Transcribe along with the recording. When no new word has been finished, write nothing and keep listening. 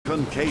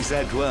from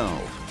KSAT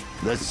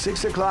 12. The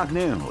 6 o'clock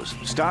news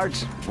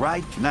starts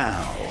right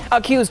now.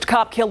 Accused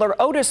cop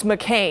killer Otis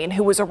McCain,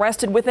 who was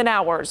arrested within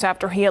hours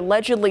after he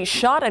allegedly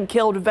shot and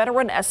killed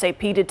veteran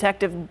SAP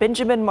detective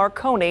Benjamin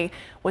Marconi,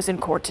 was in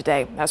court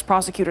today as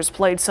prosecutors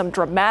played some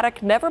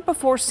dramatic,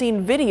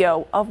 never-before-seen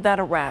video of that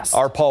arrest.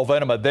 Our Paul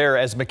Venema there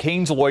as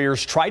McCain's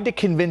lawyers tried to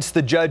convince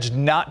the judge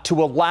not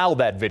to allow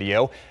that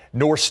video,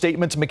 nor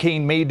statements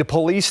McCain made to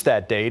police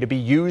that day to be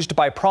used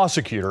by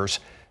prosecutors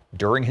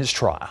during his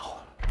trial.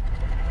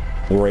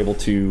 We were able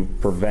to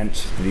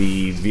prevent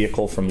the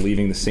vehicle from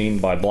leaving the scene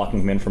by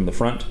blocking him in from the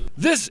front.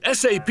 This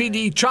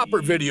SAPD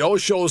chopper video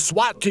shows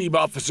SWAT team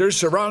officers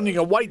surrounding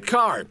a white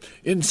car.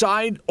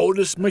 Inside,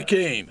 Otis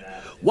McCain.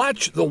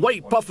 Watch the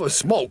white puff of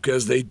smoke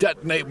as they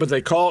detonate what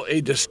they call a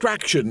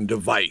distraction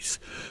device.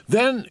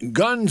 Then,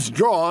 guns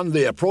drawn,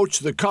 they approach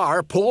the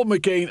car, pull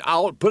McCain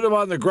out, put him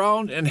on the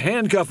ground, and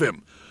handcuff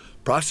him.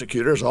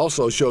 Prosecutors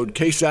also showed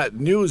KSAT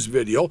News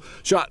video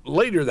shot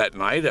later that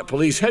night at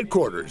police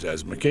headquarters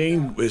as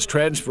McCain was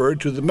transferred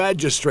to the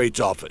magistrate's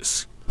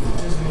office. I've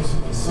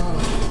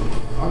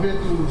been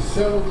through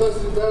several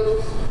custody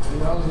battles,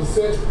 and I was in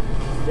set.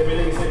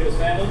 Everything you said he was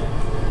family?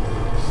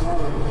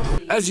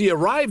 As he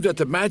arrived at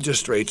the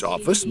magistrate's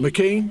office,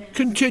 McCain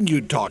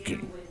continued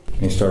talking.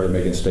 He started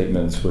making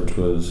statements, which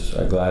was,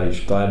 I'm glad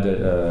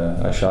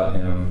that I shot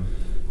him.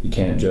 You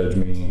can't judge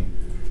me.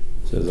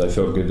 Says I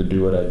felt good to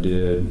do what I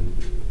did,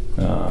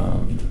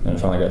 and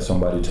finally got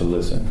somebody to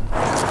listen.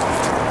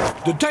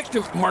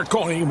 Detective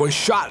Marconi was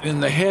shot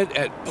in the head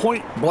at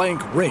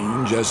point-blank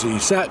range as he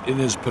sat in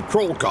his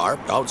patrol car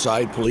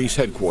outside police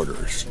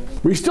headquarters.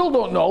 We still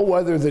don't know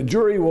whether the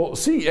jury will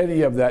see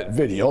any of that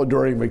video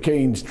during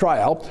McCain's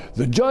trial.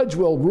 The judge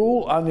will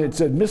rule on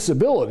its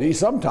admissibility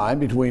sometime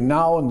between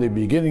now and the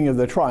beginning of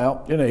the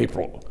trial in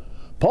April.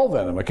 Paul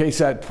Venema,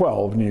 KSAT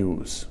 12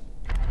 News.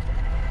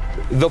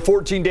 The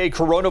 14-day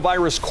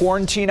coronavirus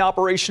quarantine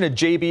operation at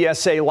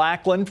JBSA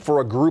Lackland for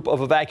a group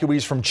of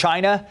evacuees from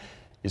China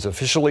is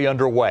officially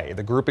underway.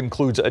 The group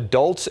includes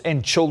adults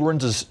and children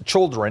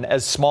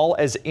as small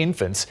as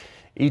infants.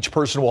 Each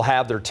person will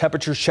have their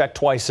temperatures checked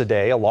twice a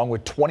day, along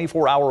with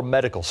 24-hour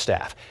medical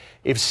staff.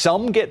 If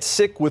some get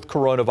sick with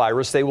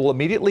coronavirus, they will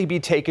immediately be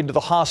taken to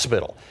the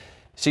hospital.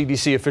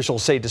 CDC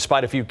officials say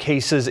despite a few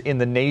cases in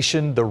the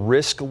nation, the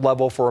risk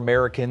level for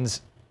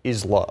Americans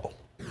is low.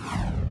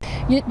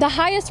 The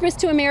highest risk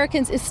to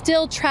Americans is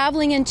still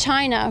traveling in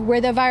China,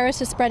 where the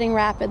virus is spreading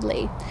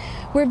rapidly.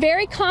 We're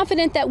very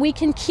confident that we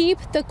can keep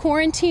the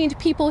quarantined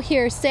people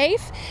here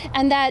safe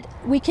and that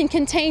we can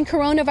contain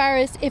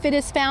coronavirus if it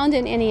is found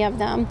in any of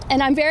them.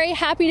 And I'm very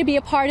happy to be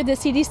a part of the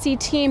CDC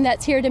team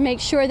that's here to make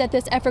sure that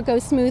this effort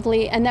goes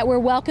smoothly and that we're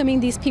welcoming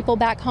these people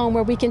back home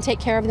where we can take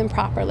care of them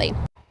properly.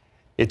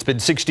 It's been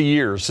 60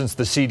 years since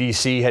the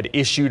CDC had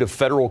issued a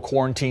federal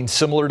quarantine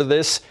similar to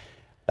this.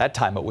 That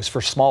time it was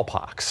for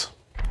smallpox.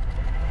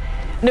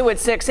 New at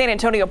 6, San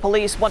Antonio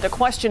police want to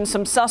question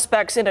some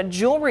suspects in a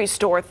jewelry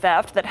store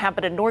theft that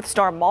happened in North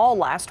Star Mall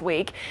last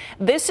week.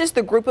 This is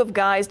the group of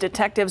guys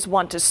detectives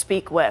want to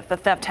speak with. The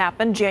theft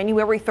happened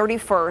January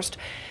 31st.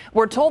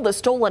 We're told the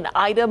stolen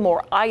item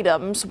or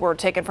items were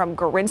taken from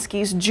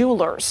Gorinsky's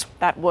Jewelers.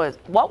 That was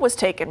what was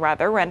taken,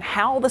 rather, and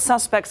how the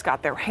suspects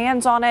got their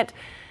hands on it,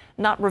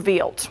 not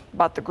revealed.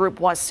 But the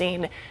group was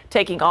seen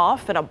taking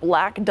off in a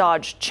black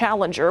Dodge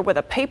Challenger with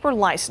a paper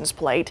license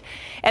plate.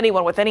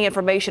 Anyone with any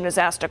information is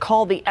asked to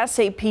call the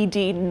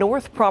SAPD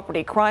North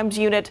Property Crimes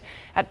Unit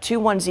at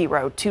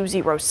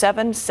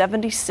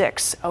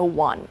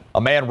 210-207-7601.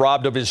 A man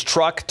robbed of his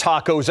truck,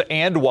 tacos,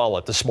 and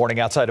wallet this morning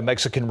outside a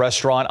Mexican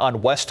restaurant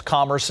on West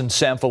Commerce and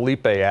San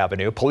Felipe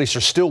Avenue. Police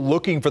are still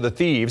looking for the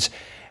thieves.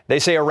 They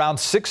say around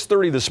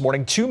 6:30 this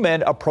morning, two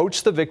men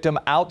approached the victim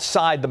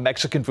outside the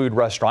Mexican food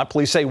restaurant.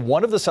 Police say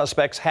one of the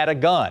suspects had a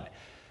gun.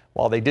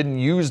 While they didn't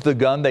use the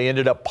gun, they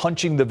ended up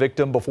punching the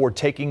victim before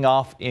taking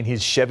off in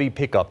his Chevy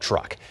pickup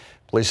truck.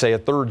 Police say a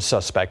third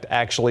suspect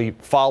actually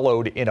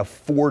followed in a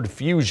Ford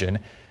Fusion.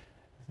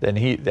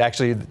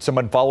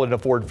 Someone followed in a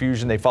Ford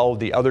Fusion. They followed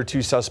the other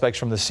two suspects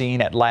from the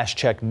scene. At last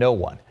check, no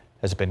one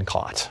has been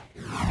caught.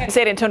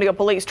 San Antonio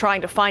police trying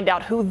to find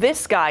out who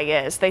this guy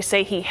is. They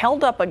say he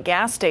held up a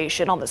gas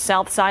station on the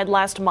south side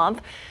last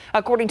month.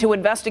 According to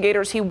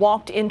investigators, he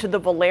walked into the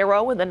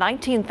Valero in the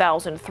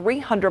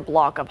 19,300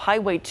 block of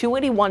Highway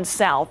 281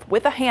 South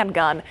with a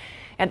handgun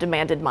and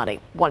demanded money.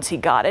 Once he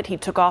got it, he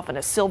took off in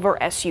a silver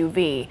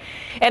SUV.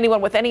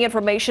 Anyone with any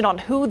information on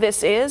who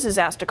this is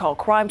asked to call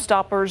Crime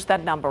Stoppers.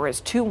 That number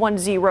is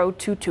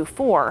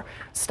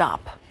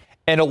 210-224-STOP.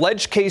 An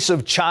alleged case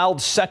of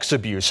child sex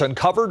abuse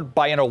uncovered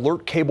by an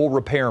alert cable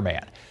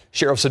repairman.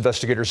 Sheriff's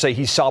investigators say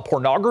he saw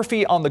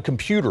pornography on the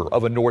computer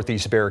of a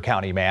Northeast Bexar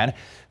County man.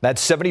 That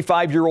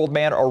 75-year-old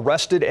man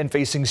arrested and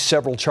facing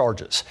several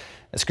charges.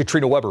 As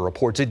Katrina Weber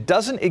reports, it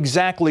doesn't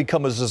exactly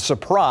come as a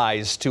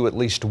surprise to at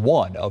least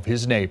one of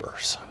his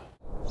neighbors.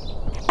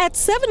 At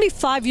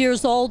 75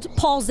 years old,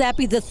 Paul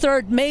Zappi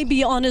III may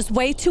be on his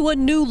way to a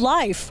new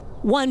life.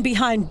 One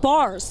behind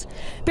bars.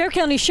 Bexar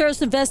County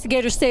Sheriff's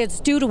investigators say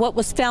it's due to what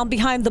was found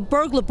behind the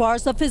burglar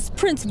bars of his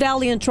Prince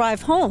Valiant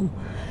Drive home.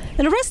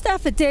 An arrest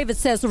affidavit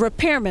says a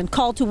repairman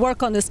called to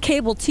work on his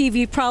cable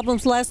TV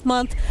problems last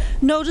month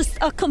noticed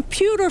a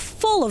computer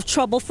full of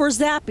trouble for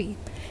Zappy.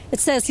 It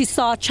says he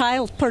saw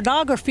child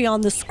pornography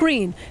on the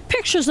screen,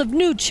 pictures of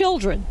nude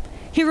children.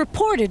 He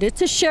reported it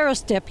to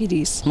sheriff's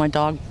deputies. My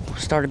dog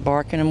started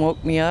barking and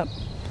woke me up,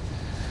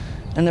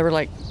 and there were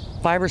like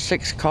 5 or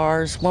 6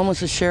 cars. One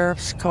was the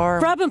sheriff's car.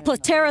 Robin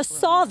Platera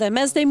saw them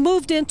as they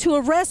moved in to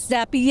arrest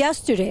Zappy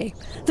yesterday.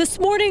 This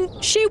morning,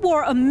 she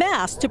wore a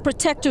mask to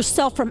protect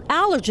herself from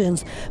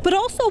allergens, but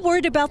also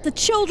worried about the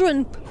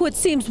children who it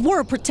seems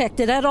were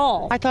protected at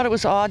all. I thought it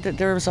was odd that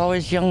there was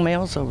always young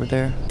males over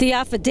there. The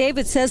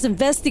affidavit says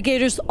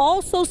investigators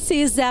also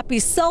seized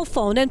Zappy's cell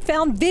phone and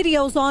found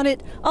videos on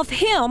it of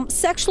him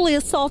sexually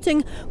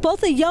assaulting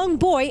both a young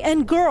boy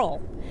and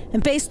girl.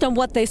 And based on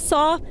what they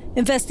saw,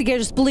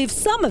 investigators believe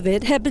some of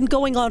it had been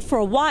going on for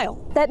a while.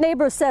 That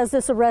neighbor says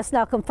this arrest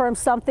now confirms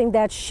something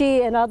that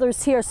she and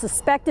others here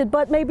suspected,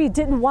 but maybe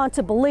didn't want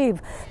to believe,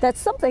 that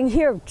something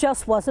here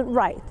just wasn't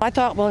right. I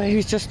thought, well,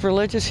 he's just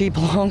religious. He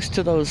belongs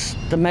to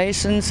the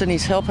Masons, and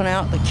he's helping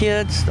out the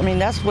kids. I mean,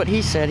 that's what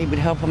he said. He would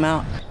help them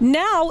out.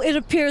 Now it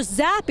appears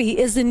Zappy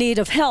is in need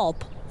of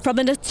help from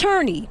an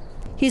attorney.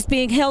 He's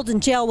being held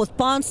in jail with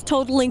bonds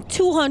totaling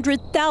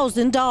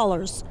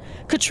 $200,000.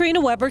 Katrina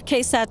Weber,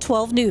 KSAT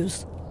 12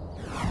 News.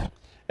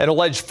 An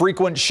alleged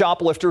frequent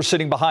shoplifter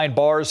sitting behind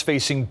bars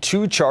facing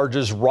 2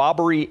 charges,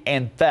 robbery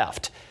and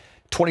theft.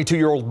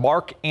 22-year-old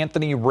Mark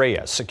Anthony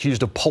Reyes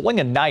accused of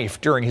pulling a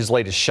knife during his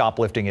latest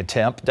shoplifting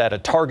attempt at a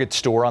Target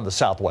store on the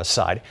southwest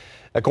side.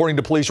 According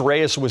to police,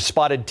 Reyes was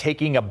spotted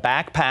taking a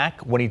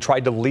backpack. When he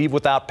tried to leave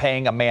without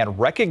paying, a man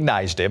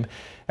recognized him.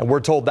 And we're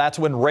told that's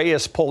when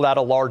Reyes pulled out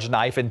a large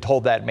knife and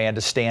told that man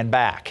to stand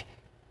back.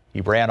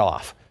 He ran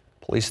off.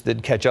 Police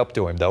did catch up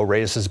to him, though.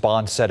 Reyes'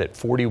 bond set at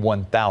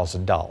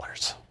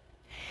 $41,000.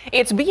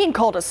 It's being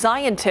called a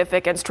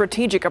scientific and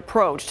strategic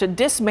approach to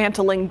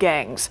dismantling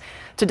gangs.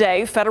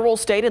 Today, federal,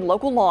 state, and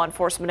local law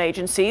enforcement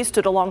agencies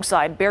stood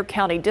alongside Bexar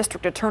County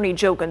District Attorney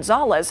Joe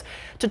Gonzalez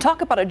to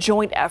talk about a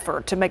joint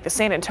effort to make the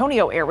San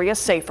Antonio area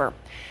safer.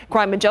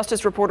 Crime and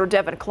Justice reporter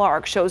Devin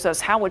Clark shows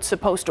us how it's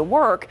supposed to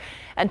work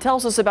and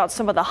tells us about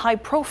some of the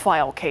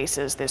high-profile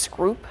cases this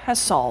group has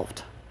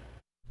solved.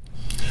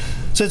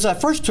 Since I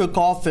first took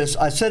office,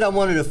 I said I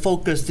wanted to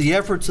focus the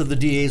efforts of the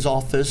DA's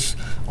office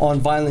on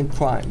violent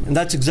crime, and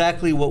that's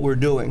exactly what we're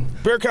doing.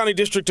 Bexar County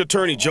District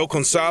Attorney Joe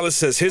Gonzalez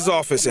says his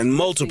office and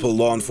multiple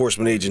law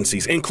enforcement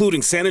agencies,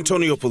 including San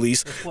Antonio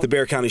Police, the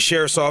Bexar County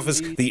Sheriff's Office,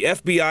 the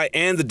FBI,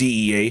 and the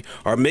DEA,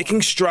 are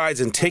making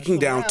strides in taking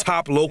down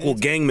top local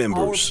gang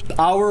members.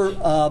 Our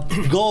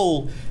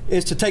goal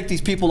is to take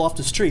these people off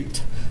the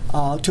street,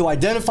 to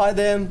identify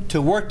them,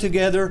 to work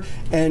together,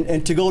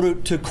 and to go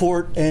to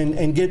court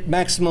and get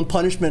maximum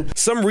punishment.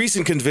 Some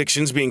recent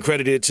convictions being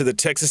credited to the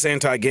Texas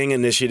Anti-Gang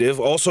Initiative,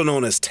 also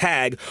known as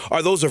TAG,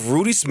 are those of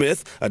Rudy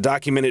Smith, a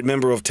documented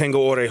member of Tengo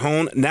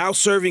Orejon, now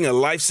serving a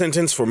life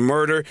sentence for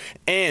murder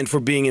and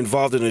for being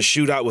involved in a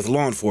shootout with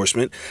law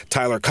enforcement;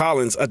 Tyler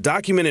Collins, a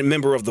documented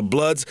member of the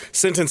Bloods,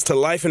 sentenced to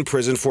life in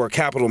prison for a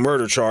capital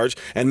murder charge;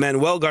 and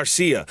Manuel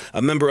Garcia,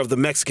 a member of the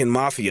Mexican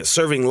Mafia,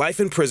 serving life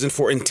in prison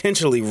for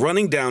intentionally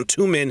running down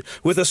 2 men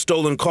with a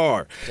stolen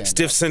car.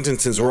 Stiff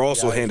sentences were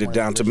also handed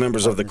down to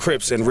members of the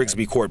Crips and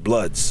Rigsby Court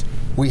Bloods.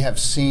 We have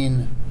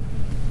seen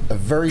a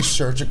very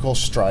surgical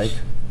strike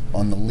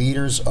on the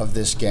leaders of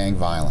this gang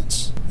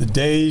violence. The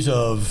days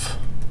of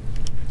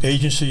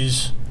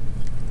agencies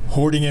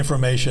hoarding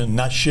information,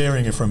 not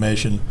sharing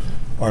information,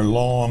 are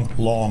long,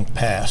 long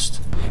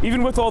past.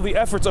 Even with all the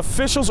efforts,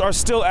 officials are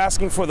still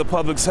asking for the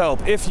public's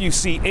help. If you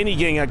see any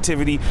gang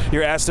activity,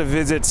 you're asked to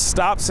visit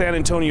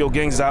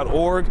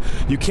StopSanAntonioGangs.org.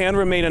 You can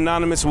remain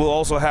anonymous. We'll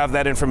also have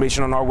that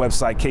information on our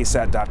website,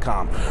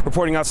 KSAT.com.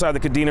 Reporting outside the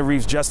Kadena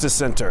Reeves Justice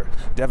Center,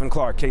 Devin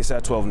Clark,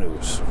 KSAT 12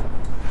 News.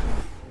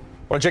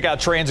 Want to check out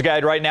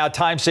TransGuide right now?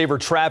 Time saver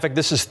traffic.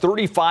 This is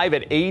 35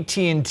 at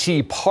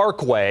AT&T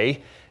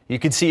Parkway. You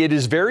can see it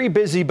is very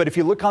busy, but if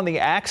you look on the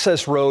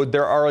access road,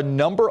 there are a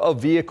number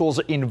of vehicles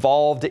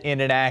involved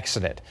in an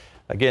accident.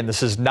 Again,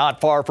 this is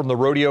not far from the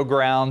rodeo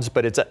grounds,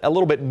 but it's a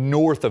little bit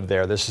north of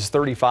there. This is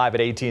 35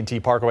 at AT&T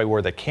Parkway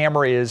where the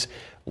camera is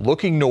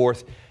looking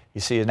north.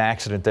 You see an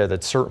accident there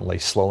that's certainly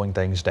slowing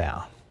things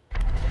down.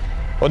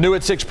 Well, new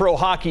at 6 pro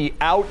hockey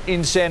out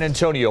in San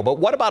Antonio. But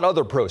what about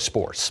other pro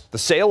sports? The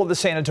sale of the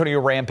San Antonio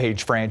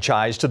Rampage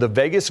franchise to the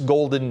Vegas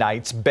Golden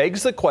Knights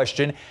begs the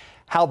question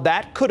how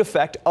that could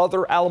affect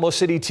other Alamo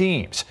City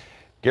teams.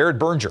 Garrett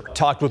Berger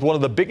talked with one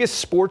of the biggest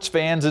sports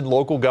fans in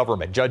local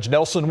government, Judge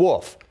Nelson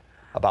Wolff,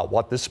 about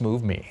what this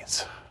move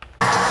means.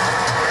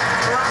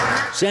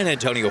 San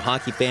Antonio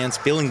hockey fans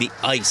feeling the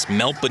ice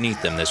melt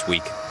beneath them this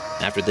week.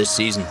 After this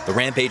season, the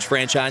Rampage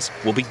franchise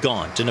will be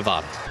gone to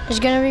Nevada. It's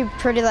going to be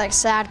pretty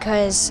sad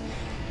because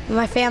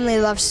my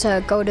family loves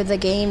to go to the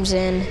games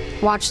and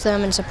watch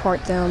them and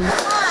support them.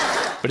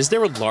 But is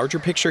there a larger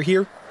picture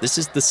here? This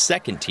is the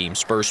second team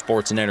Spurs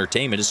Sports and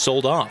Entertainment has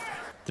sold off.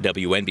 The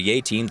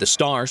WNBA team, the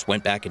Stars,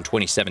 went back in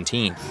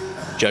 2017.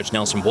 Judge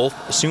Nelson Wolff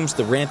assumes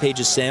the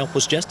Rampage's sale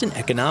was just an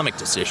economic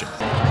decision.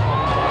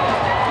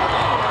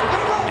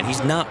 And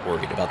he's not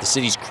worried about the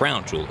city's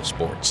crown jewel of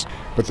sports.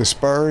 But the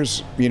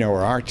Spurs,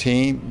 are our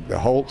team. The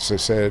Holts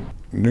have said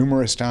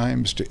numerous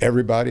times to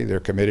everybody they're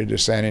committed to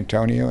San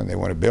Antonio and they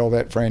want to build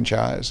that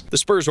franchise. The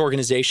Spurs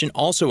organization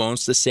also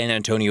owns the San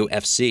Antonio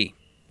FC.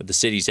 With the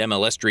city's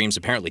MLS dreams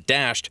apparently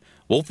dashed,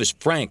 Wolf is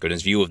frank on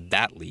his view of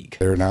that league.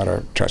 They're not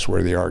a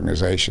trustworthy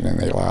organization and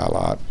they lie a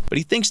lot. But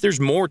he thinks there's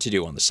more to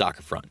do on the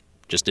soccer front,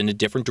 just in a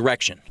different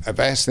direction.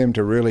 I've asked them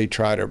to really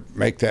try to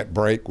make that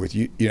break with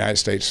United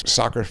States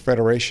Soccer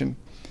Federation,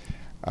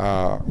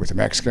 with the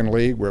Mexican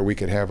League, where we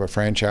could have a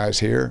franchise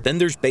here. Then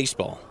there's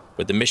baseball.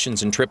 With the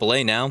missions in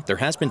AAA now, there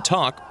has been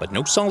talk, but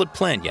no solid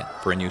plan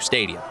yet for a new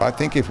stadium. I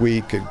think if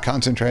we could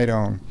concentrate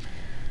on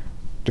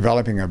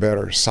developing a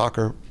better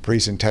soccer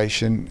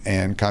presentation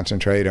and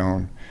concentrate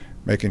on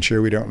making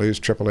sure we don't lose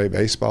AAA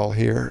baseball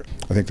here,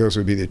 I think those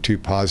would be the two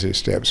positive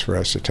steps for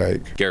us to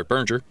take. Garrett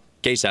Berger,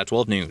 KSAT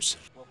 12 News.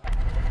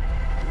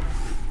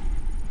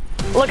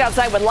 Look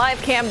outside with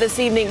live cam this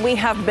evening. We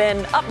have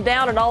been up,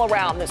 down, and all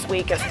around this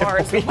week as far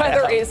as the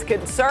weather is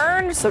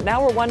concerned. So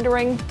now we're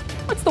wondering,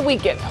 what's the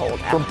weekend hold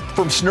now?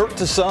 From snort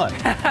to sun.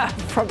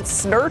 From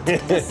snort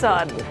to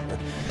sun.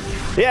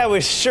 Yeah,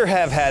 we sure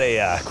have had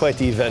a quite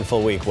the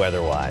eventful week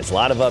weather-wise. A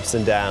lot of ups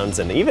and downs,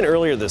 and even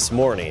earlier this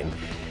morning,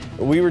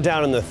 we were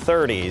down in the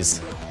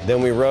 30s,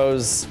 then we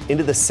rose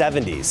into the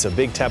 70s, so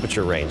big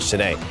temperature range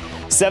today.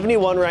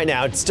 71 right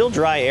now. It's still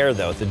dry air,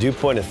 though, with the dew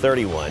point of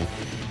 31.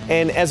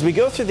 And as we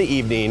go through the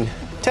evening,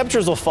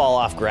 temperatures will fall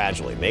off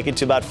gradually, make it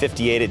to about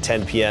 58 at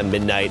 10 p.m.,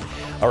 midnight,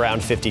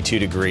 around 52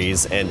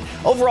 degrees. And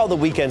overall, the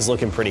weekend's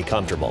looking pretty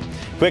comfortable.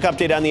 Quick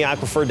update on the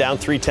aquifer, down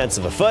 0.3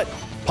 of a foot.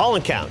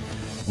 Pollen count,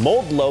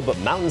 mold low, but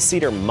mountain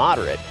cedar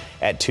moderate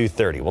at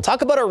 2:30. We'll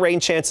talk about our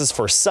rain chances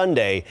for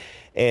Sunday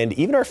and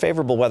even our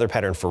favorable weather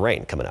pattern for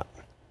rain coming up.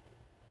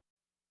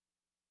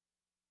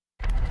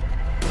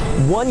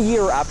 1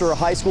 year after a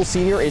high school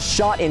senior is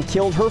shot and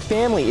killed, her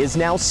family is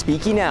now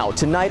speaking out.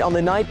 Tonight on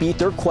the Night Beat,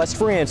 their quest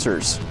for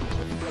answers.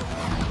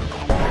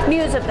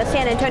 News of the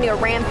San Antonio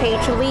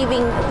rampage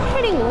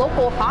hitting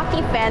local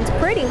hockey fans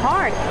pretty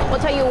hard. We'll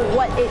tell you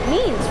what it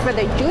means for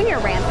the junior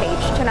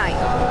rampage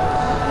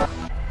tonight.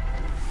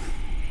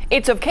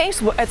 It's a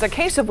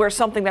case of where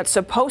something that's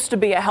supposed to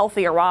be a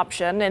healthier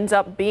option ends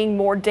up being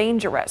more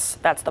dangerous.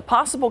 That's the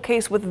possible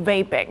case with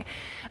vaping.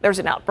 There's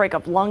an outbreak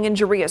of lung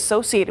injury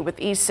associated with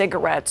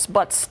e-cigarettes,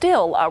 but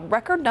still a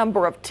record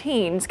number of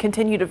teens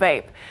continue to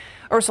vape.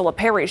 Ursula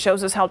Perry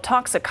shows us how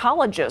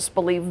toxicologists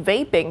believe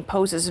vaping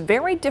poses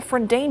very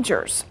different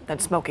dangers than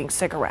smoking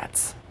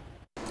cigarettes.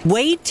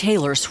 Wade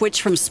Taylor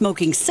switched from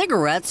smoking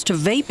cigarettes to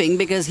vaping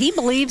because he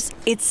believes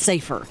it's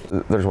safer.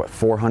 There's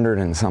 400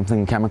 and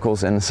something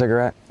chemicals in the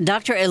cigarette.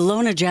 Dr.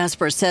 Ilona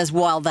Jasper says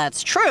while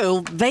that's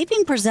true,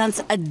 vaping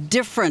presents a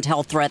different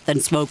health threat than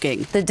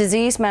smoking. The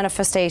disease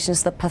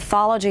manifestations, the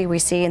pathology we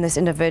see in these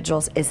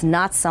individuals is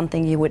not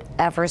something you would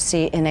ever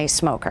see in a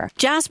smoker.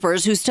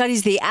 Jaspers, who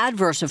studies the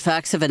adverse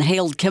effects of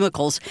inhaled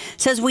chemicals,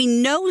 says we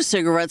know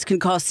cigarettes can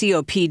cause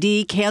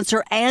COPD,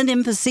 cancer, and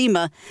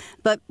emphysema.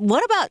 But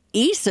what about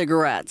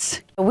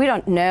e-cigarettes? We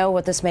don't know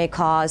what this may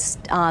cause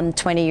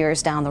 20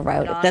 years down the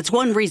road. That's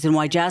one reason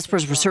why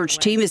Jasper's research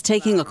team is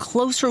taking a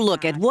closer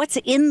look at what's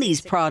in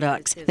these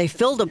products. They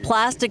filled a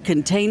plastic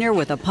container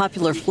with a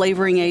popular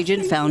flavoring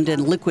agent found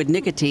in liquid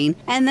nicotine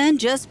and then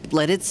just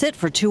let it sit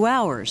for 2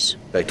 hours.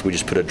 In fact, we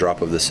just put a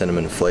drop of the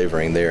cinnamon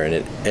flavoring there and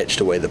it etched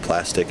away the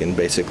plastic and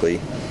basically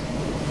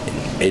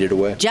ate it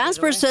away.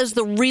 Jasper says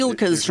the real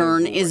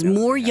concern is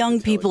more young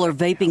people are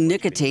vaping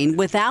nicotine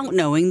without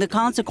knowing the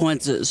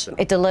consequences.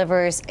 It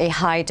delivers a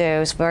high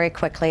dose very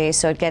quickly,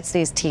 so it gets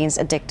these teens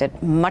addicted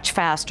much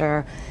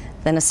faster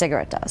than a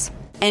cigarette does.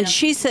 And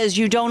she says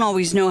you don't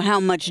always know how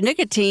much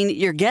nicotine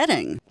you're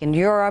getting. In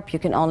Europe, you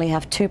can only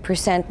have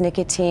 2%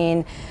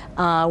 nicotine,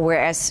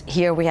 whereas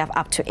here we have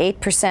up to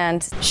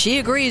 8%. She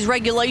agrees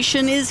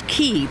regulation is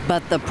key,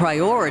 but the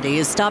priority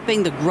is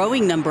stopping the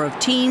growing number of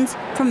teens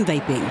from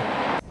vaping.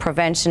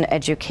 Prevention,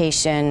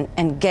 education,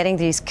 and getting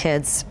these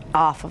kids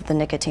off of the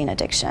nicotine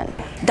addiction.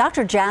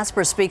 Dr.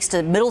 Jasper speaks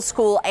to middle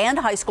school and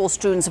high school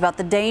students about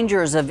the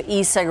dangers of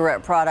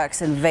e-cigarette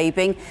products and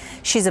vaping.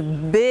 She's a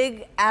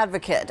big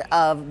advocate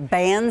of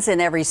bans in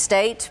every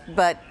state,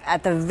 but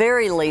at the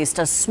very least,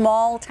 a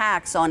small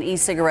tax on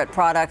e-cigarette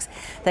products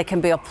that can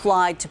be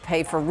applied to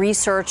pay for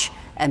research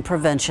and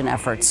prevention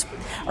efforts.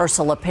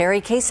 Ursula Perry,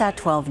 KSAT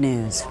 12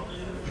 News.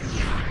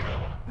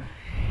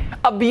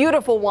 A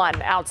beautiful one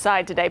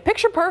outside today.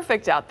 Picture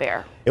perfect out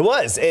there. It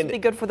was. And be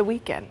good for the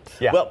weekend.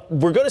 Yeah. Well,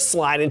 we're going to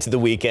slide into the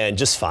weekend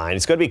just fine.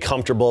 It's going to be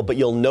comfortable, but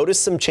you'll notice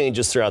some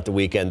changes throughout the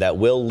weekend that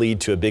will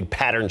lead to a big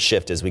pattern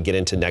shift as we get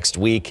into next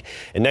week.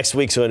 And next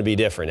week's going to be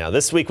different. Now,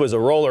 this week was a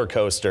roller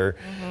coaster.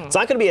 It's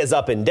not going to be as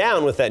up and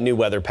down with that new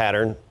weather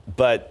pattern,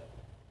 but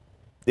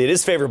it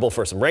is favorable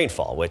for some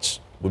rainfall, which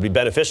would be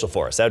beneficial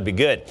for us. That would be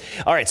good.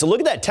 All right, so look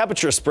at that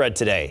temperature spread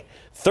today.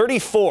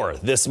 34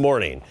 this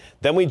morning.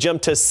 Then we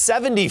jumped to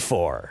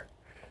 74.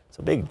 It's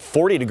a big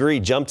 40-degree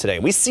jump today.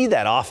 We see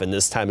that often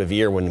this time of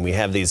year when we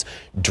have these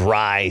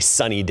dry,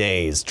 sunny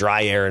days,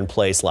 dry air in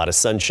place, a lot of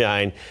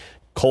sunshine.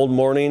 Cold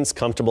mornings,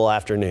 comfortable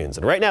afternoons.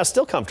 And right now,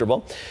 still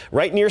comfortable.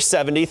 Right near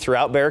 70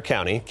 throughout Bexar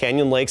County.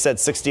 Canyon Lake's at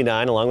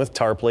 69, along with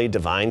Tarpley,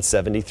 Devine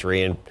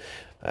 73, and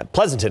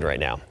Pleasanton right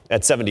now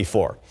at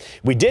 74.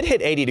 We did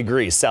hit 80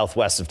 degrees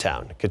southwest of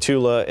town.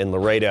 Cotulla and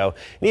Laredo,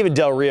 and even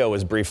Del Rio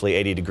was briefly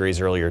 80 degrees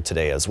earlier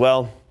today as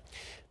well.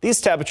 These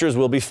temperatures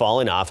will be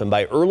falling off, and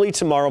by early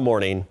tomorrow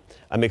morning,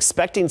 I'm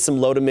expecting some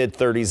low to mid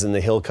 30s in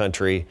the hill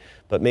country,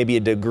 but maybe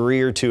a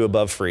degree or two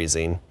above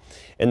freezing.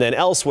 And then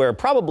elsewhere,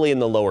 probably in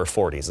the lower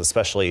 40s,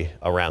 especially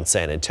around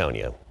San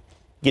Antonio.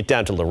 Get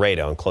down to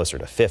Laredo and closer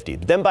to 50.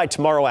 But then by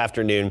tomorrow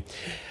afternoon,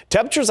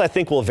 temperatures, I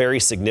think, will vary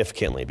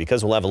significantly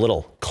because we'll have a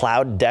little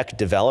cloud deck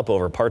develop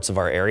over parts of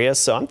our area.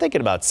 So I'm thinking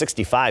about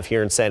 65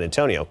 here in San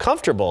Antonio.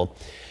 Comfortable,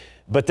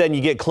 but then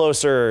you get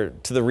closer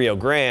to the Rio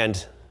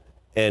Grande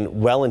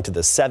and well into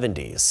the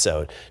 70s.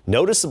 So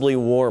noticeably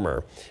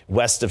warmer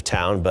west of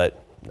town,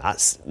 but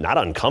not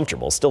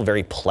uncomfortable. Still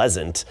very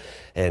pleasant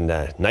and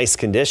nice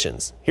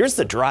conditions. Here's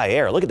the dry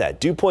air. Look at that.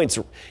 Dew points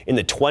in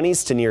the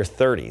 20s to near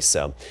 30.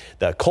 So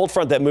the cold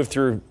front that moved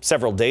through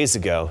several days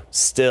ago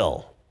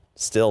still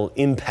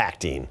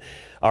impacting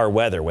our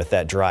weather with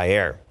that dry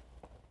air.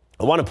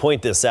 I want to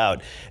point this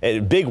out. A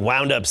big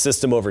wound up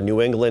system over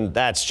New England.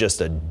 That's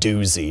just a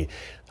doozy.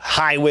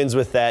 High winds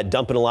with that,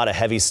 dumping a lot of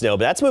heavy snow,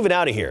 but that's moving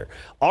out of here.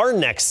 Our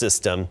next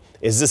system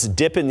is this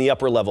dip in the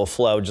upper level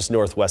flow just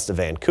northwest of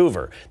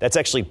Vancouver. That's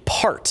actually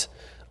part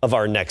of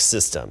our next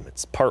system.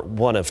 It's part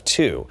one of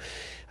two.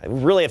 I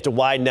really have to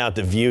widen out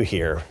the view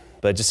here,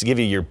 but just to give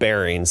you your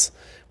bearings,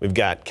 we've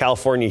got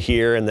California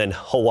here and then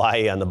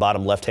Hawaii on the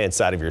bottom left-hand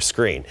side of your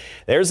screen.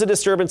 There's the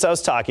disturbance I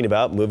was talking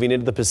about, moving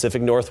into the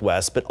Pacific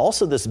Northwest, but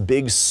also this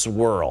big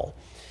swirl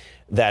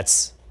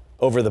that's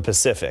over the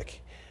Pacific.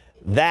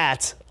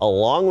 That,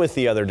 along with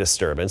the other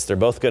disturbance, they're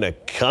both going to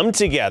come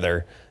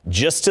together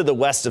just to the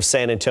west of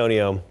San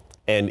Antonio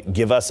and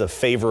give us a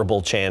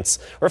favorable chance,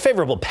 or a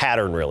favorable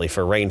pattern really,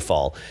 for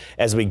rainfall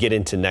as we get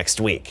into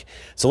next week.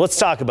 So let's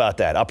talk about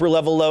that. Upper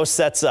level low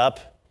sets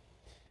up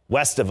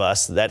west of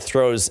us. That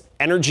throws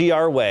energy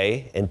our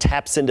way and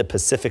taps into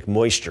Pacific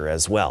moisture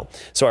as well.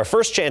 So our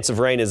first chance of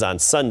rain is on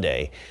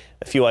Sunday,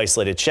 a few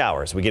isolated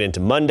showers. We get into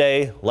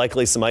Monday,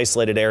 likely some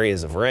isolated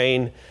areas of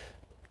rain.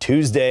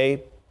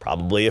 Tuesday,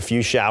 probably a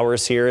few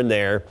showers here and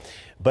there,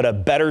 but a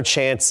better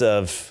chance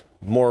of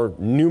more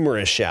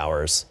numerous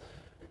showers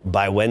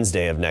by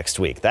Wednesday of next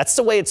week. That's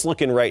the way it's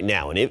looking right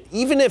now. And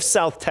even if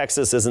South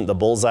Texas isn't the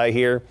bullseye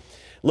here,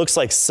 looks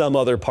like some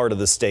other part of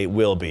the state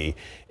will be,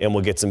 and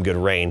we'll get some good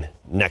rain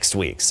next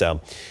week.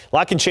 So a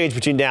lot can change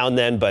between now and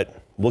then,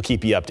 but we'll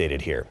keep you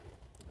updated here.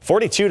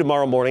 42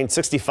 tomorrow morning,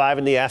 65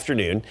 in the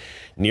afternoon,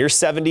 near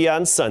 70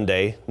 on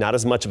Sunday, not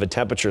as much of a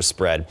temperature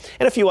spread,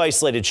 and a few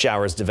isolated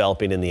showers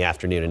developing in the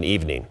afternoon and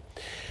evening.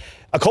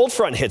 A cold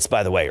front hits,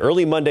 by the way,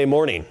 early Monday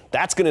morning.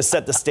 That's going to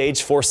set the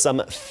stage for some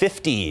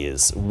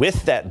 50s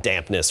with that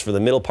dampness for the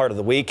middle part of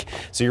the week,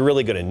 so you're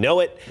really going to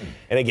know it.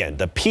 And again,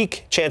 the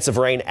peak chance of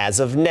rain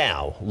as of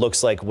now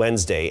looks like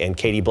Wednesday, and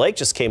Katie Blake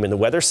just came in the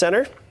Weather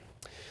Center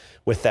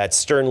with that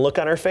stern look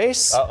on her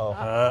face.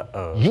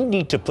 You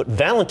need to put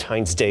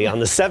Valentine's Day on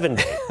the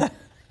 7-day.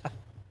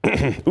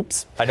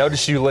 Oops. I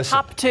noticed you listened.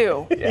 Top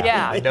two.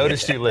 Yeah. I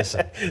noticed you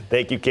listened.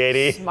 Thank you,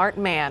 Katie. Smart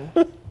man.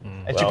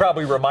 And she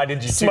probably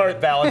reminded you smart too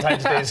that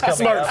Valentine's Day is coming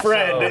smart up. Smart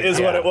friend so,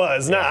 is what it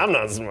was. No, I'm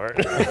not smart.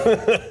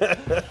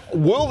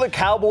 Will the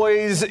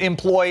Cowboys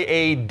employ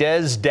a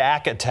Des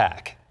Dak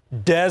attack?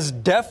 Des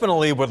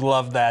definitely would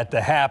love that to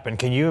happen.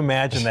 Can you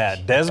imagine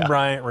that? Des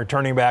Bryant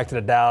returning back to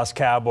the Dallas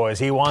Cowboys.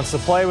 He wants to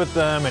play with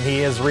them, and he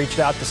has reached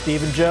out to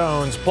Stephen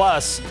Jones.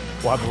 Plus,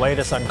 we'll have the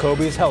latest on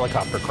Kobe's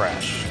helicopter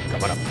crash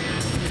coming up.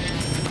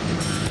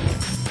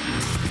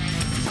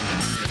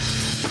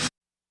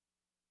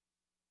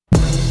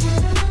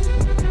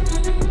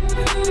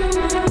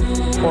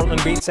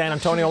 Portland beat San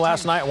Antonio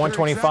last night,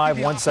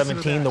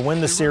 125-117, to win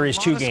the series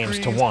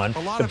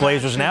 2-1. The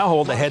Blazers now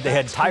hold a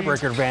head-to-head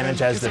tiebreaker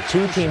advantage as the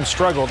two teams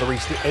struggle to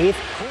reach the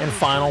 8th and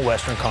final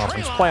Western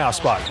Conference playoff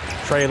spot.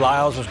 Trey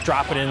Lyles was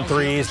dropping in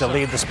threes to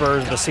lead the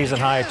Spurs to the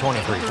season-high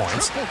 23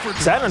 points.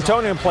 San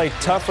Antonio played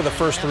tough for the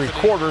first three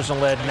quarters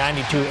and led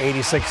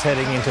 92-86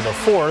 heading into the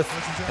fourth,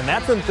 and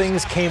that's when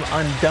things came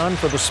undone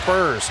for the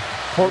Spurs.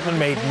 Portland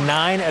made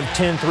 9 of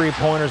 10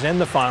 three-pointers in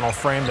the final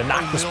frame to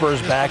knock the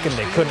Spurs back, and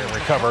they couldn't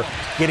recover,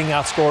 getting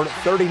outscored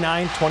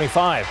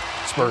 39-25.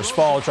 Spurs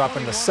fall,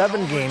 dropping to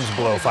 7 games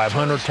below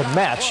 500 to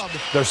match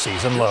their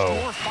season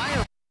low.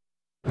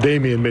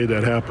 Damian made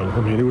that happen. I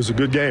mean, it was a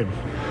good game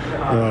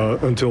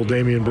until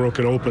Damian broke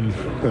it open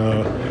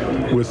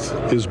with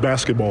his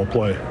basketball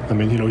play. I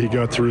mean, you know, he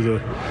got through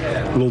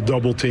the little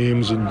double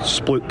teams and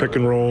split pick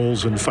and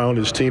rolls and found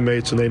his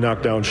teammates, and they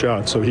knocked down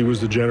shots. So he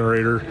was the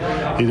generator.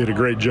 He did a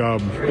great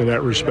job in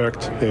that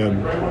respect,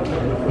 and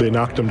they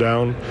knocked him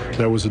down.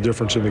 That was the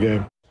difference in the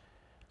game.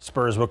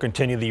 Spurs will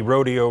continue the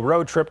rodeo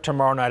road trip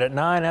tomorrow night at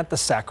 9 at the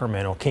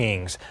Sacramento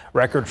Kings.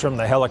 Records from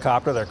the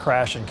helicopter that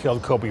crashed and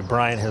killed Kobe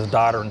Bryant, his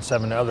daughter, and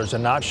 7 others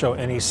did not show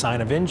any sign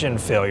of engine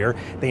failure,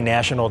 the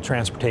National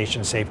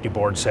Transportation Safety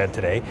Board said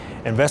today.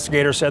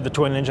 Investigators said the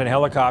twin-engine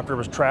helicopter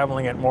was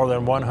traveling at more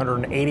than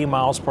 180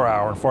 miles per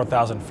hour and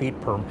 4,000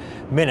 feet per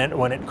minute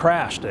when it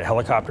crashed. The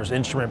helicopter's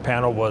instrument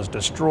panel was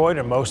destroyed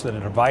and most of the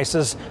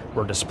devices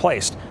were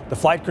displaced. The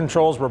flight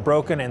controls were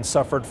broken and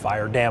suffered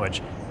fire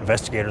damage.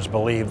 Investigators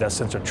believe that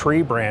since a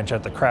tree branch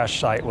at the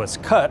crash site was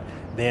cut,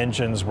 the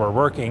engines were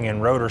working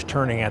and rotors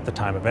turning at the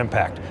time of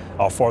impact.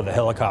 All 4 of the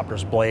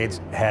helicopter's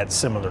blades had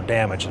similar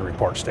damage, the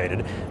report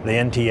stated. The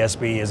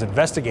NTSB is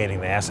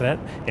investigating the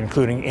accident,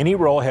 including any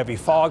role heavy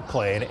fog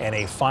played, and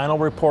a final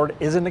report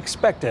isn't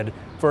expected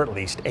for at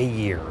least a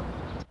year.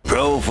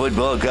 Pro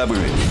football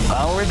coverage,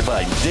 powered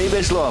by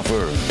Davis Law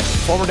Firm.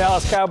 Former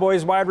Dallas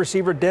Cowboys wide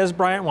receiver Dez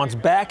Bryant wants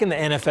back in the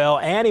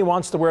NFL, and he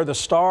wants to wear the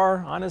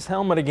star on his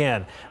helmet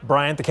again.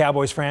 Bryant, the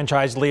Cowboys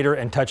franchise leader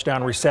in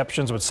touchdown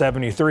receptions with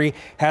 73,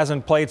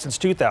 hasn't played since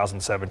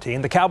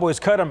 2017. The Cowboys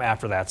cut him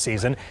after that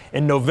season.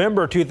 In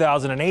November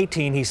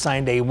 2018, he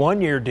signed a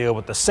 1-year deal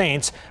with the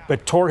Saints,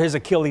 but tore his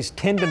Achilles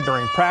tendon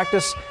during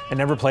practice and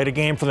never played a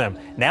game for them.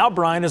 Now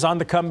Bryant is on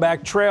the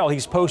comeback trail.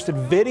 He's posted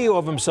video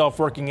of himself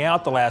working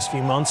out the last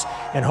few months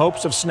in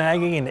hopes of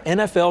snagging an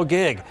NFL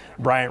gig.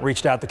 Bryant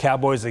reached out to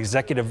Cowboys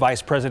Executive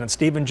Vice President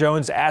Stephen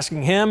Jones,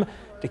 asking him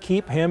to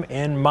keep him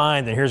in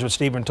mind. And here's what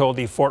Stephen told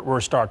the Fort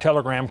Worth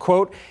Star-Telegram,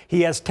 quote,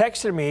 "He has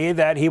texted me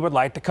that he would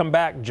like to come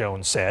back,"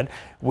 Jones said.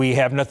 "We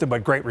have nothing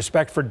but great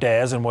respect for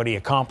Dez and what he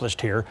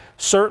accomplished here.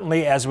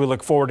 Certainly, as we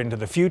look forward into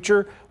the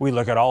future, we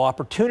look at all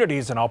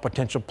opportunities and all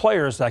potential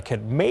players that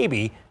could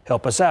maybe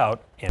help us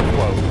out," end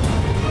quote.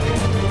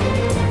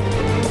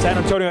 San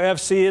Antonio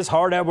FC is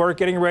hard at work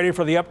getting ready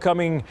for the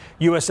upcoming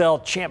USL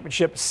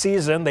Championship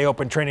season. They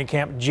opened training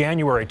camp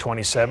January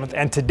 27th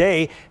and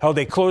today held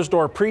a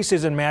closed-door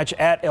preseason match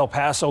at El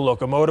Paso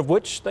Locomotive,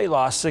 which they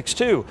lost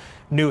 6-2.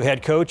 New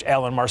head coach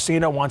Alan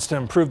Marcina wants to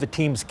improve the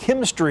team's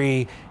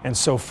chemistry, and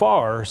so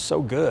far, so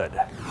good.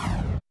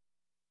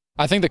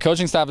 I think the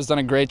coaching staff has done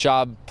a great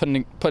job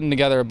putting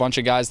together a bunch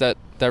of guys that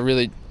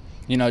really,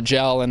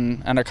 gel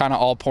and are kind of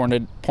all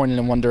pointed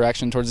in one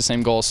direction towards the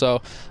same goal.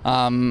 So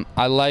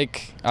I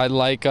like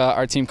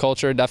our team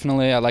culture,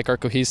 definitely. I like our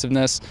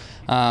cohesiveness.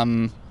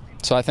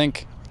 So I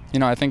think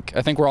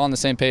we're all on the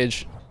same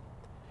page.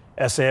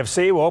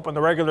 SAFC will open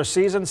the regular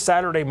season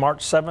Saturday,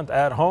 March 7th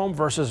at home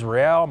versus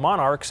Real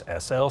Monarchs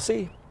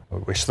SLC. We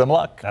wish them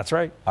luck. That's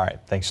right. All right.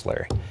 Thanks,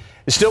 Larry.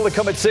 Still to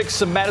come at 6,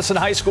 some Madison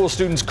High School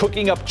students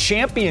cooking up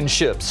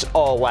championships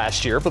all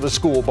last year for the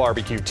school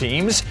barbecue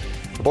teams.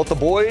 For both the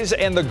boys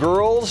and the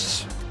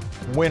girls,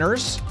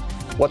 winners,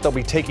 what they'll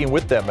be taking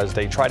with them as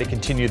they try to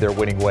continue their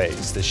winning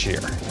ways this year.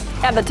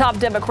 And the top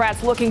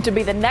Democrats looking to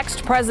be the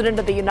next president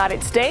of the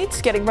United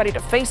States, getting ready to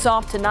face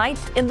off tonight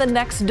in the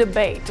next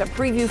debate. A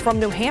preview from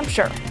New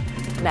Hampshire.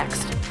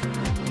 Next.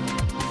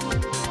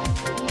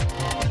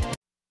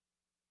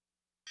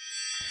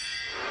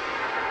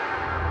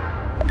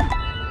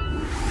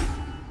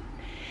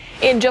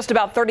 In just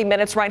about 30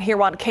 minutes right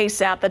here on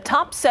KSAT, the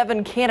top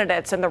 7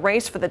 candidates in the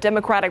race for the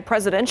Democratic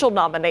presidential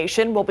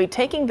nomination will be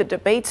taking the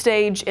debate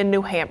stage in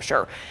New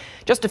Hampshire.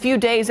 Just a few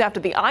days after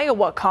the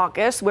Iowa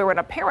caucus, where an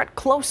apparent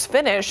close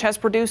finish has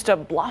produced a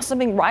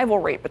blossoming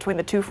rivalry between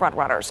the two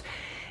frontrunners.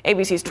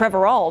 ABC's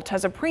Trevor Ault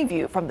has a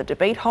preview from the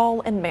debate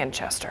hall in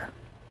Manchester.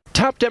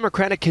 Top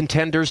Democratic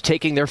contenders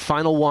taking their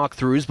final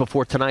walkthroughs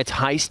before tonight's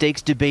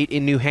high-stakes debate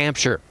in New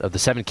Hampshire. Of the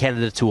 7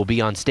 candidates who will be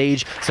on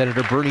stage,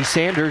 Senator Bernie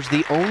Sanders,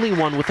 the only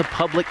one with a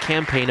public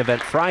campaign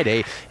event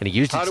Friday, and he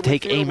used it to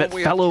take aim at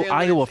fellow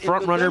Iowa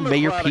frontrunner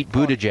Mayor Pete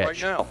Buttigieg.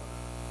 Right now.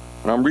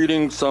 And I'm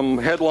reading some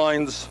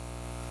headlines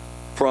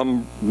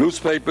from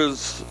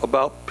newspapers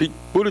about Pete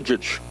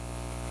Buttigieg.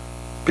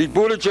 Pete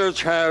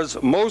Buttigieg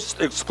has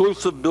most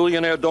exclusive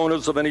billionaire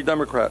donors of any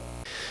Democrat.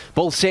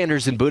 Both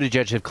Sanders and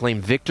Buttigieg have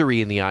claimed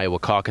victory in the Iowa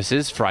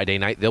caucuses. Friday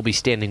night, they'll be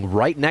standing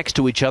right next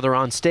to each other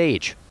on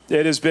stage.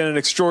 It has been an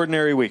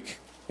extraordinary week,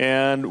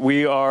 and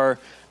we are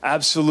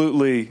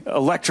absolutely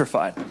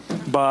electrified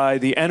by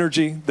the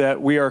energy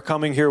that we are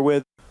coming here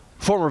with.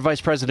 Former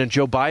Vice President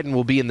Joe Biden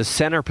will be in the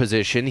center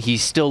position.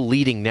 He's still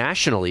leading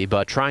nationally,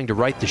 but trying to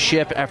right the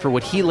ship after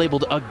what he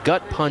labeled a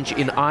gut punch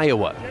in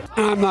Iowa.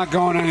 I'm not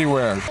going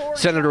anywhere.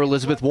 Senator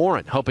Elizabeth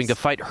Warren hoping to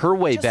fight her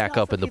way back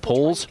up in the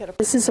polls.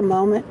 This is a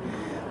moment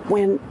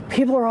when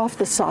people are off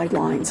the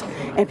sidelines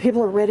and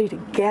people are ready to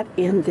get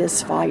in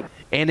this fight.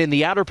 And in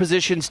the outer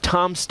positions,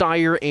 Tom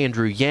Steyer,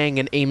 Andrew Yang,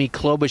 and Amy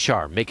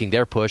Klobuchar making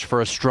their push for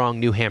a strong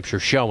New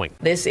Hampshire showing.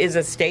 This is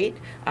a state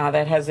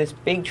that has this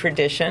big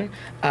tradition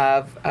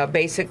of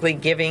basically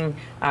giving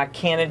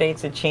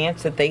candidates a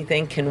chance that they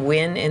think can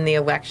win in the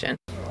election.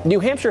 New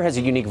Hampshire has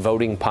a unique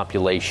voting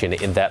population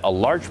in that a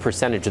large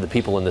percentage of the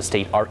people in the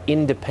state are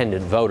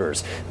independent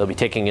voters. They'll be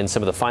taking in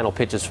some of the final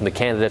pitches from the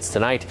candidates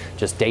tonight,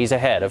 just days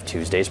ahead of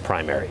Tuesday's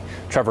primary.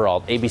 Trevor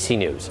Ault, ABC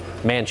News,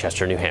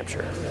 Manchester, New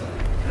Hampshire.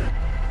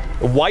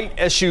 White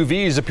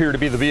SUVs appear to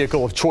be the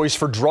vehicle of choice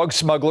for drug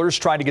smugglers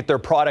trying to get their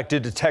product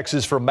into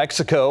Texas from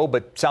Mexico.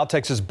 But South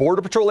Texas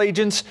Border Patrol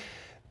agents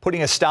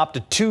putting a stop to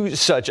 2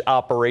 such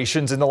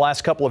operations in the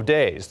last couple of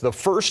days. The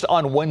first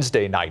on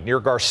Wednesday night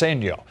near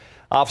Garceño.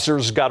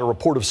 Officers got a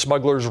report of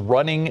smugglers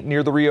running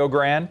near the Rio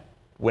Grande.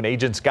 When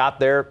agents got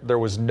there, there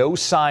was no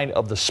sign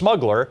of the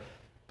smuggler,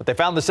 but they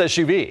found this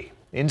SUV.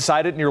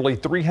 Inside it, nearly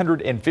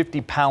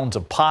 350 pounds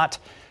of pot.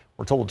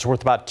 We're told it's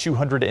worth about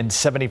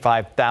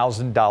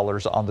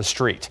 $275,000 on the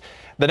street.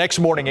 The next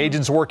morning,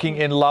 agents working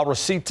in La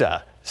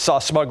Rosita saw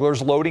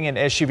smugglers loading an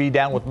SUV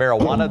down with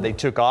marijuana. They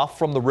took off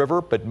from the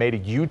river, but made a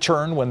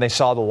U-turn when they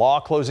saw the law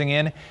closing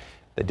in.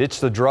 They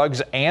ditched the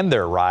drugs and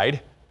their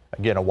ride.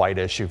 Again, a white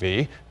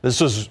SUV.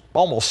 This was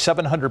almost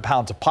 700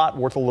 pounds of pot,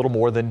 worth a little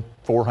more than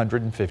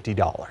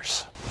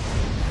 $450.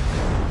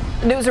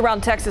 News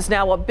around Texas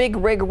now. A big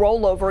rig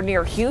rollover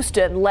near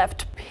Houston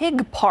left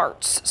pig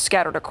parts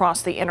scattered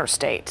across the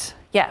interstate.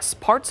 Yes,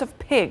 parts of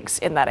pigs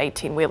in that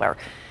 18-wheeler.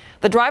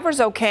 The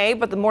driver's okay,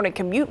 but the morning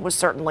commute was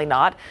certainly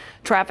not.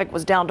 Traffic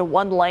was down to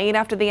 1 lane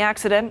after the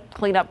accident.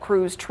 Cleanup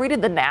crews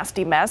treated the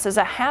nasty mess as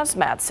a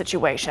hazmat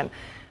situation.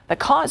 The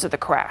cause of the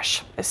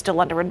crash is still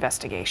under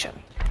investigation.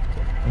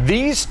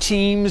 These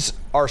teams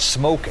are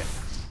smoking.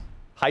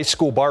 High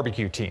school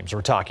barbecue teams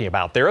we're talking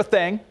about. They're a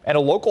thing, and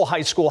a local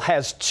high school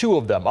has 2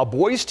 of them, a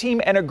boys team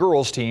and a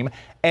girls team,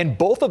 and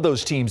both of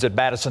those teams at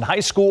Madison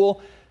High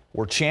School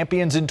were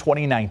champions in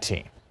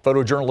 2019.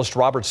 Photojournalist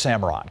Robert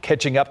Samaron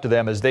catching up to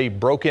them as they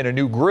broke in a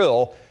new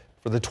grill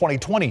for the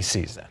 2020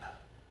 season.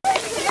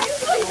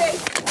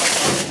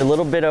 A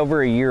little bit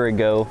over a year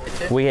ago,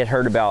 we had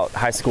heard about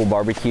high school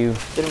barbecue.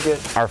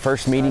 Our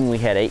first meeting, we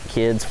had 8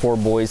 kids, 4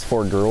 boys,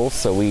 4 girls.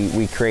 So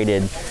we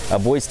created a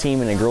boys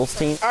team and a girls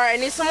team. All right, I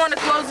need someone to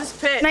close this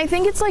pit. And I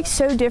think it's like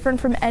so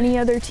different from any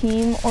other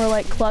team or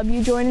like club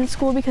you join in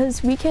school,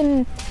 because we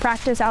can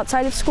practice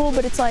outside of school,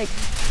 but it's like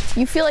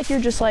you feel like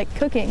you're just like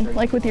cooking,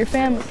 like with your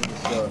family.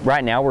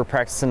 Right now, we're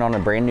practicing on a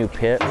brand new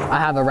pit. I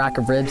have a rack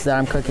of ribs that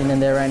I'm cooking in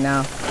there right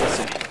now.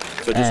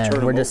 So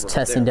and we're just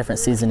testing different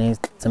seasonings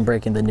and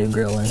breaking the new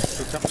grill in.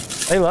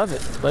 They love it.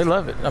 They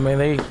love it. I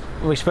mean,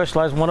 we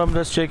specialize. One of them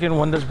does chicken,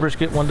 one does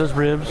brisket, one does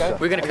ribs.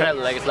 We're gonna cut out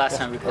the legs last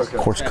time we posted.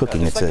 Of course,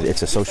 cooking, it's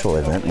a social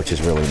event, which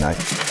is really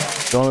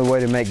nice. The only way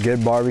to make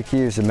good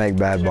barbecue is to make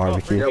bad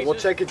barbecue. Yeah, we'll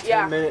check it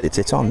 10 minutes.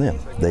 It's on them.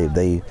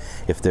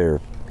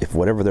 If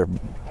whatever they're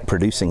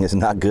producing is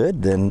not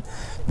good, then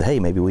hey,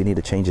 maybe we need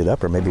to change it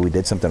up, or maybe we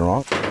did something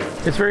wrong.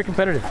 It's very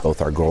competitive. Both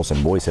our girls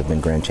and boys have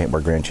been grand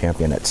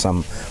champion at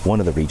one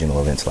of the regional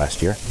events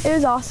last year. It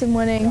was awesome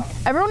winning.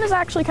 Everyone was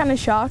actually kind of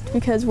shocked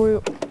because we're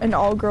an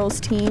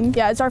all-girls team.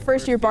 Yeah, it's our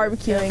first year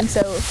barbecuing,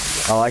 so.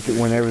 I like it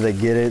whenever they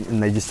get it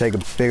and they just take a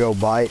big old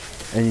bite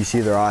and you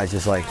see their eyes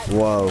just like,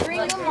 whoa.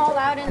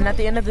 And at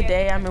the end of the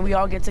day, I mean, we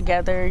all get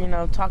together, you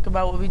know, talk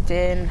about what we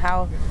did and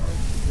how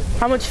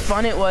much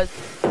fun it was.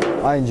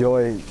 I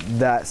enjoy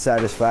that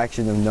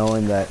satisfaction of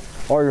knowing that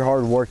all your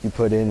hard work you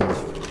put in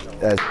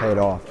has paid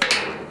off.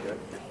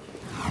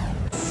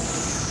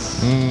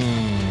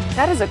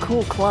 That is a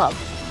cool club.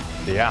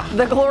 Yeah.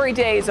 The glory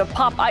days of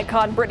pop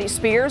icon Britney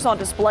Spears on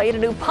display at a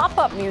new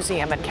pop-up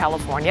museum in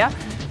California.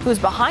 Who's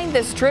behind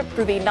this trip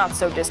through the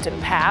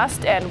not-so-distant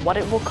past and what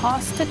it will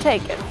cost to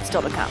take it?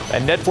 Still to come.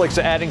 And Netflix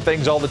adding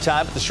things all the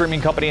time. The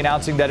streaming company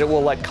announcing that it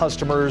will let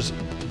customers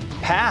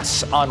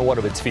pass on one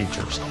of its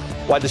features.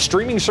 Why the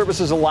streaming service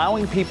is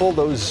allowing people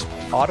those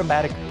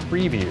automatic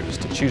previews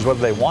to choose whether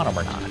they want them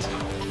or not.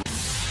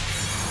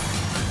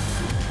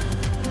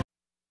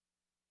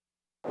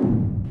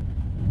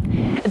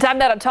 Time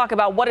now to talk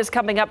about what is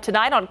coming up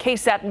tonight on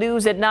KSAT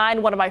News at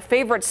 9. One of my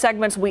favorite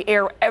segments we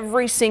air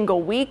every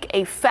single week,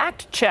 a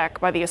fact check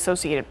by the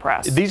Associated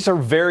Press. These are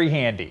very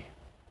handy,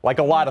 like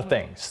a lot of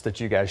things that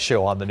you guys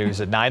show on the news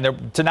at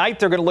 9. Tonight,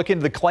 they're going to look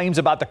into the claims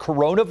about the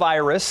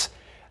coronavirus,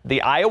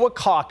 the Iowa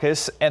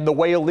caucus, and the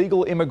way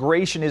illegal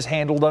immigration is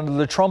handled under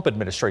the Trump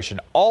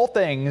administration. All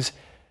things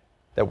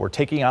that we're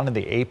taking on in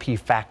the AP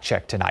fact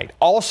check tonight.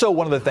 Also,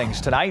 one of the things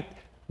tonight,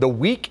 the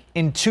week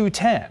in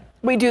 210.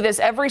 We do this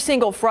every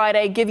single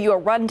Friday, give you a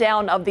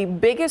rundown of the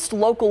biggest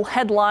local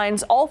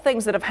headlines, all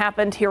things that have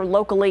happened here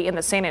locally in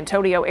the San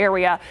Antonio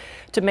area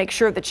to make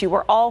sure that you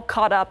are all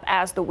caught up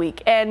as the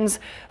week ends,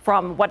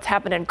 from what's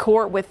happened in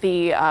court with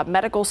the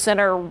medical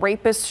center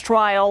rapist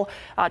trial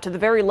to the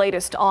very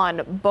latest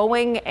on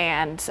Boeing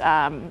and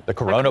the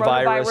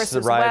coronavirus as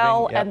arriving,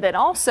 well. yep. And then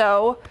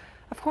also,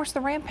 of course, the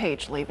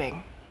Rampage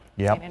leaving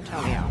San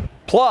Antonio.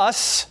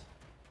 Plus,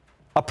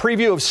 a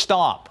preview of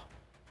Stomp.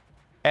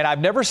 And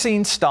I've never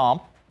seen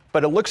Stomp,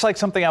 but it looks like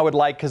something I would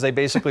like because they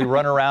basically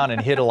run around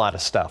and hit a lot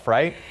of stuff,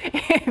 right?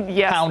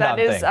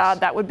 Yes,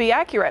 that would be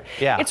accurate.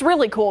 Yeah. It's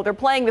really cool. They're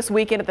playing this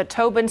weekend at the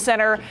Tobin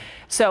Center.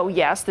 So,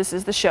 yes, this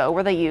is the show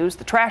where they use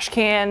the trash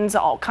cans,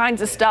 all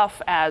kinds of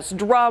stuff as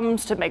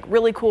drums to make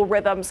really cool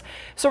rhythms.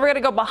 So we're going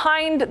to go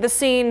behind the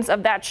scenes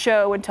of that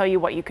show and tell you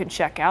what you can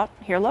check out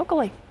here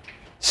locally.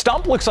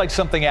 Stump looks like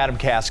something Adam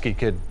Caskey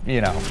could,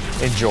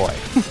 enjoy.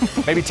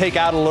 Maybe take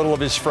out a little of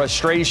his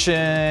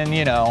frustration,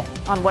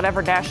 On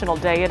whatever national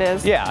day it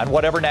is? Yeah, on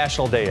whatever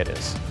national day it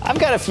is. I've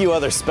got a few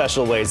other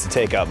special ways to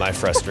take out my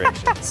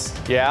frustrations.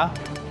 Yeah?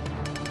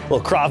 A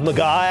little Krav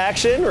Maga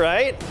action,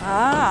 right?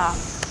 Ah.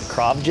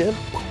 Krav gym.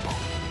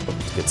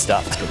 It's good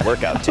stuff. It's a good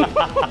workout, too.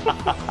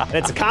 And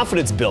it's a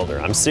confidence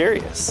builder. I'm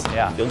serious.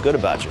 Yeah. Feel good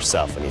about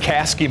yourself. When you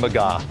Caskey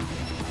Maga.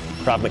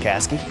 Krav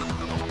McCaskey?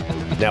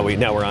 Now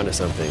we're onto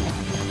something.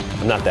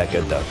 I'm not that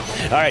good, though.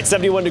 All right,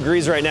 71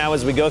 degrees right now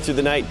as we go through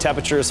the night.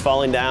 Temperatures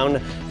falling down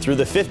through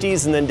the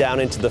 50s and then down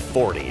into the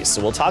 40s.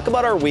 So we'll talk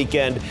about our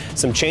weekend,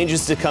 some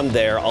changes to come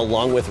there,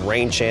 along with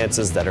rain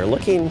chances that are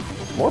looking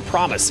more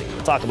promising.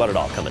 We'll talk about it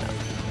all coming up.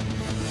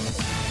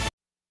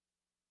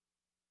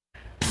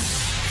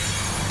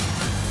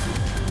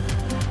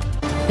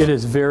 It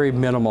is very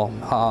minimal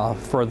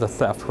for the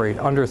theft rate,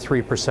 under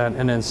 3%,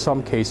 and in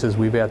some cases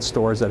we've had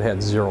stores that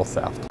had zero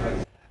theft.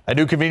 A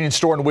new convenience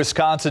store in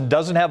Wisconsin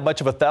doesn't have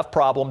much of a theft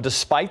problem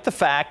despite the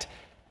fact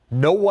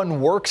no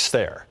one works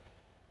there.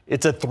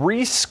 It's a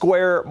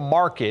 3-square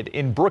market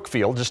in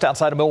Brookfield, just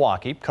outside of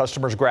Milwaukee.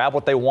 Customers grab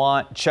what they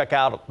want, check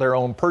out their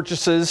own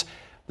purchases.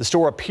 The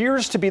store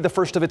appears to be the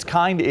first of its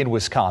kind in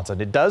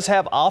Wisconsin. It does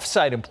have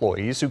off-site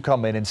employees who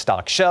come in and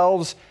stock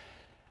shelves.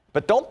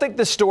 But don't think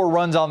the store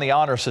runs on the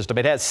honor system.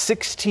 It has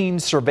 16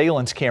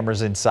 surveillance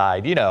cameras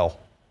inside,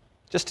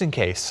 just in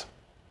case.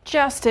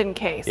 Just in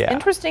case. Yeah.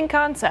 Interesting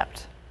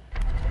concept.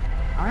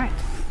 All right.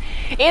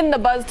 In the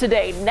buzz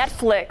today,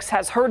 Netflix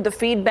has heard the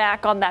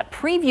feedback on that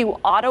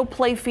preview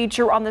autoplay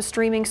feature on the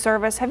streaming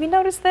service. Have you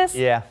noticed this?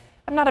 Yeah.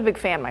 I'm not a big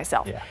fan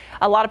myself. Yeah.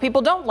 A lot of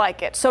people don't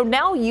like it. So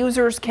now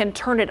users can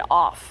turn it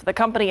off. The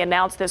company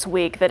announced this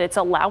week that it's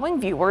allowing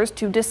viewers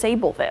to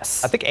disable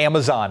this. I think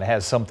Amazon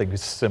has something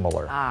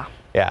similar. Ah.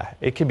 Yeah,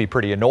 it can be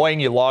pretty annoying.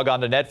 You log on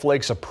to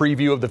Netflix, a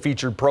preview of the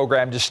featured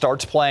program just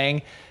starts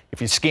playing.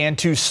 If you scan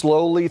too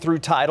slowly through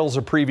titles,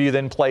 a preview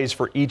then plays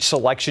for each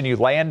selection you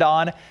land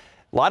on.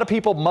 A lot of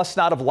people must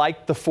not have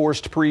liked the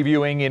forced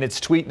previewing. In its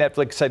tweet,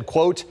 Netflix said,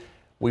 quote,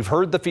 "We've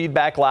heard the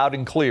feedback loud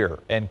and clear,"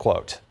 end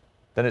quote.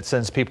 Then it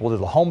sends people to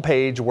the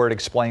homepage where it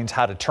explains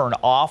how to turn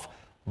off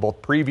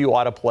both preview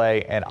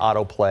autoplay and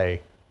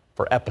autoplay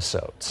for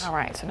episodes. All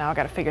right, so now I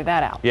got to figure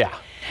that out. Yeah.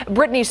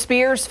 Britney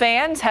Spears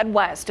fans, head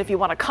west if you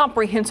want a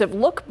comprehensive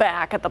look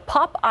back at the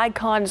pop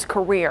icon's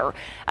career.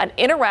 An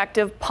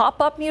interactive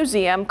pop-up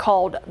museum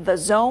called The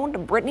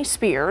Zone Britney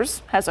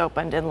Spears has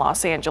opened in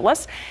Los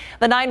Angeles.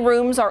 The 9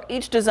 rooms are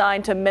each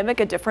designed to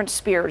mimic a different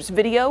Spears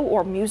video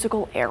or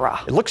musical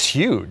era. It looks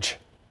huge.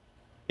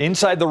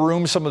 Inside the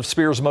room, some of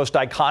Spears' most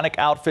iconic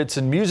outfits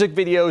and music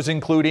videos,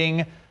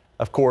 including,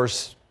 of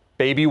course,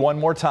 Baby One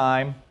More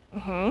Time,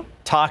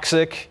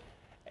 Toxic,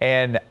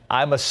 and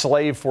I'm a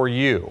Slave for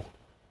You.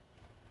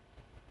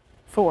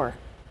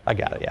 I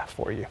got it, yeah,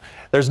 for you.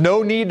 There's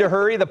no need to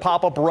hurry. The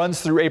pop-up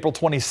runs through April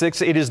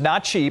 26th. It is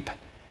not cheap.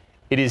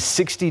 It is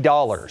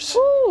 $60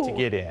 to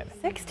get in.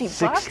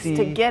 $60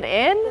 to get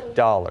in?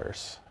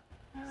 $60.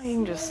 You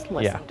can just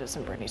listen to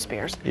some Britney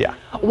Spears. Yeah.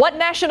 What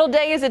national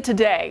day is it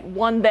today?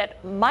 One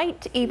that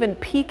might even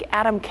pique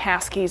Adam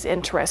Caskey's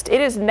interest. It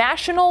is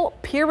National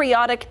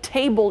Periodic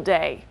Table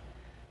Day.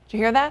 Did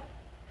you hear that?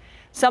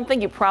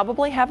 Something you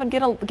probably haven't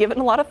given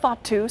a lot of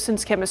thought to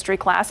since chemistry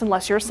class,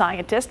 unless you're a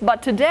scientist.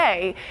 But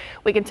today,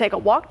 we can take a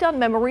walk down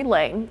memory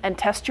lane and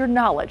test your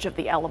knowledge of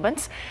the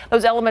elements.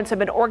 Those elements have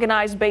been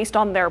organized based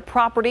on their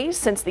properties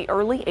since the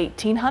early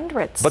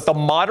 1800s. But the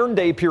modern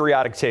day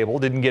periodic table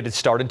didn't get its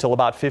start until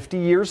about 50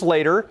 years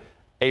later.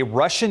 A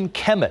Russian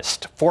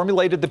chemist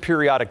formulated the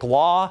periodic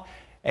law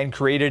and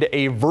created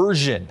a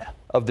version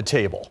of the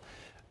table.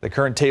 The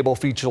current table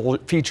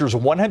features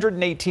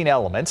 118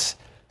 elements.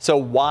 So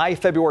why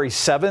February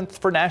 7th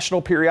for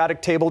National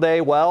Periodic Table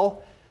Day?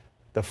 Well,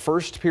 the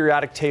first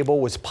periodic table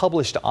was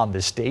published on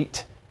this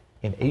date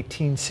in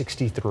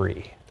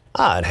 1863.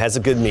 Ah, it has a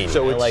good meaning.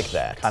 So I like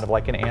that. Kind of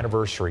like an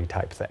anniversary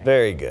type thing.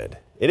 Very good.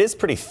 It is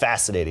pretty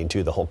fascinating,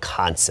 too, the whole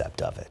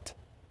concept of it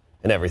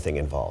and everything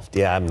involved.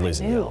 Yeah, I'm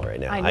losing it all right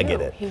now. I get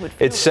it.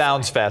 It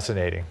sounds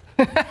fascinating.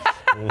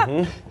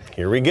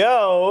 Here we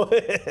go.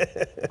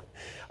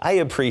 I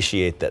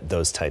appreciate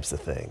those types of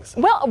things.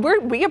 Well,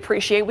 we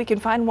appreciate we can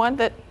find one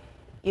that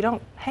you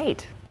don't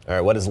hate. All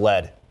right, what is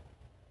lead?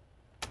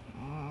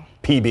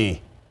 PB.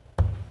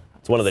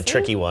 It's one of the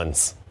tricky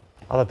ones.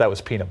 I thought that was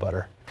peanut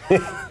butter.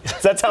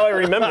 That's how I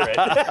remember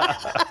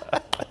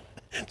it.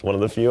 It's one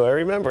of the few I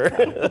remember.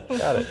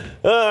 Got it.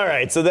 All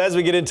right, so as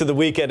we get into the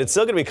weekend, it's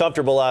still going to be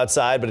comfortable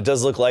outside, but it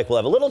does look like we'll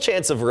have a little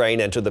chance of rain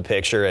enter the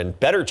picture and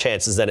better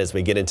chances then as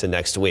we get into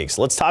next week.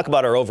 So let's talk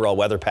about our overall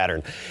weather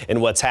pattern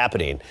and what's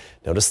happening.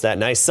 Notice that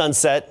nice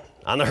sunset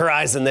on the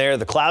horizon there.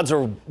 The clouds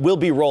will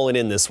be rolling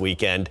in this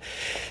weekend.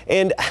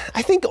 And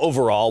I think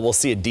overall we'll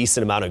see a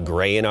decent amount of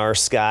gray in our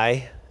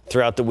sky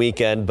throughout the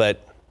weekend,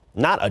 but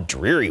not a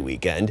dreary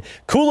weekend.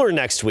 Cooler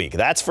next week,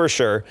 that's for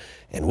sure.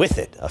 And with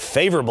it, a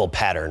favorable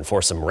pattern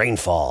for some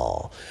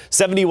rainfall.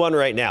 71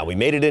 right now. We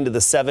made it into the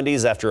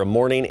 70s after a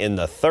morning in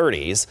the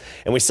 30s.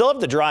 And we still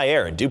have the dry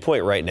air at dew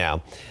point right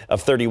now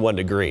of 31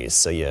 degrees.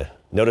 So you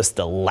notice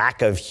the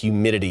lack of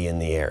humidity in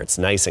the air. It's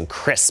nice and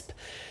crisp.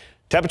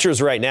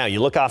 Temperatures right now, you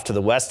look off to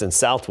the west and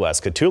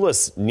southwest.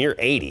 Cotulla's near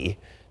 80.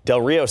 Del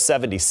Rio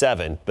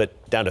 77,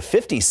 but down to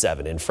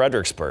 57 in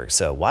Fredericksburg.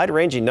 So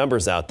wide-ranging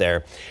numbers out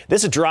there.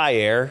 This dry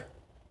air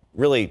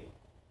really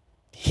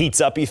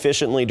heats up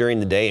efficiently during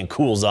the day and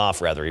cools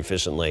off rather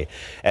efficiently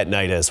at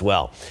night as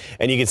well.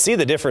 And you can see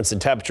the difference in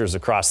temperatures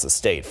across the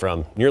state,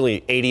 from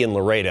nearly 80 in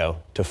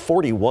Laredo to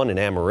 41 in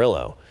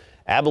Amarillo.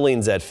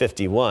 Abilene's at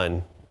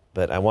 51,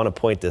 but I want to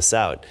point this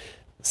out.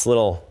 This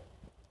little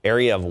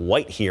area of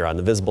white here on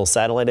the visible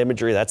satellite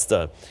imagery, that's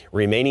the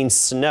remaining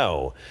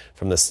snow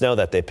from the snow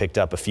that they picked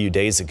up a few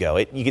days ago.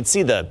 You can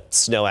see the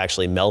snow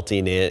actually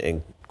melting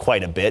in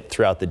quite a bit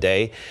throughout the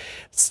day.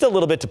 Still a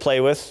little bit to play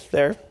with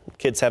there.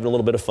 Kids having a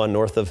little bit of fun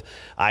north of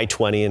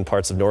I-20 in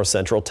parts of north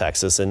central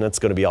Texas, and that's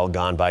going to be all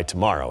gone by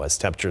tomorrow as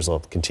temperatures will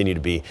continue to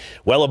be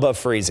well above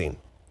freezing.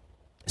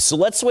 So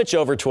let's switch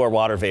over to our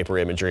water vapor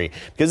imagery,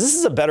 because this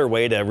is a better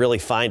way to really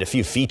find a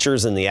few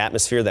features in the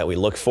atmosphere that we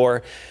look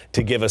for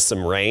to give us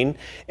some rain.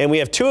 And we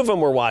have two of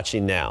them we're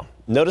watching now.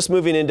 Notice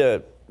moving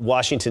into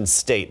Washington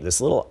State,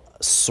 this little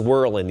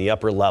swirl in the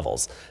upper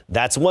levels.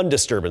 That's one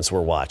disturbance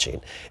we're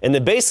watching. And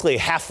then basically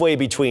halfway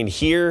between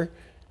here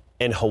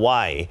and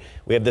Hawaii,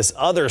 we have this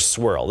other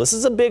swirl. This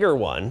is a bigger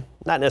one,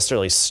 not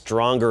necessarily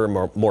stronger,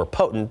 more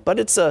potent, but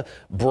it's a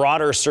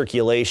broader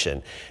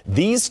circulation.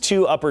 These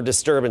two upper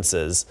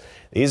disturbances,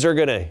 these are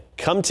going to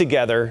come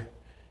together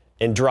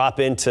and drop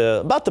into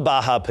about the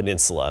Baja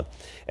Peninsula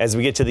as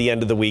we get to the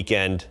end of the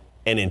weekend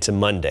and into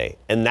Monday.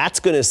 And that's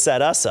going to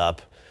set us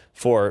up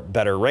for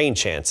better rain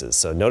chances.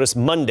 So notice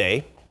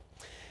Monday,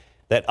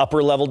 that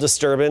upper level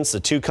disturbance,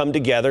 the two come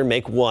together,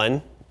 make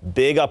one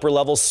big upper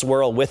level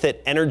swirl, with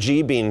it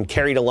energy being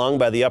carried along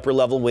by the upper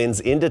level winds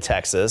into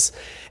Texas,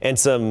 and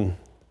some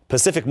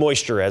Pacific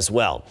moisture as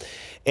well.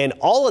 And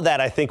all of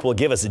that, I think, will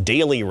give us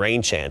daily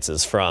rain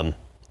chances from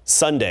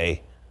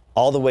Sunday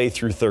all the way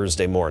through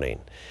Thursday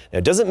morning. Now,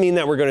 it doesn't mean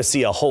that we're going to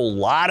see a whole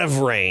lot of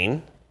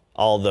rain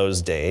all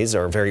those days,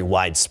 or very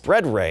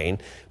widespread rain,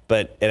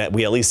 but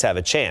we at least have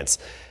a chance.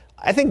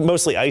 I think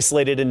mostly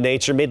isolated in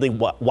nature, mainly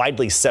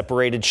widely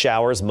separated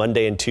showers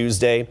Monday and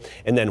Tuesday.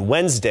 And then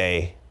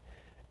Wednesday,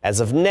 as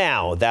of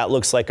now, that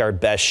looks like our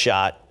best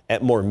shot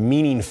at more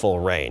meaningful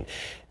rain.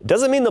 It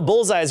doesn't mean the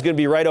bullseye is going to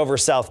be right over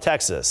South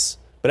Texas,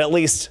 but at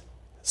least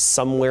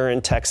somewhere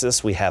in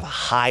Texas, we have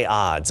high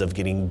odds of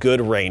getting good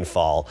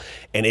rainfall,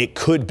 and it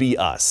could be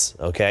us,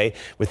 okay?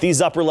 With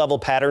these upper level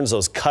patterns,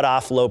 those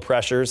cutoff low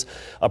pressures,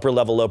 upper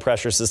level low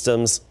pressure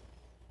systems,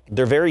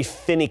 they're very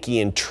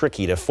finicky and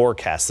tricky to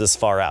forecast this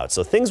far out.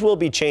 So things will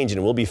be changing,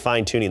 and we'll be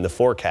fine-tuning the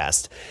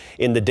forecast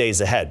in the days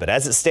ahead. But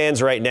as it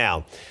stands right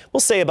now,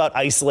 we'll say about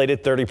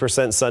isolated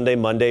 30% Sunday,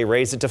 Monday,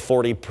 raise it to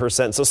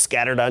 40%, so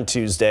scattered on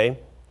Tuesday.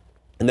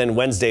 And then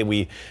Wednesday,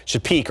 we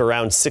should peak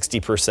around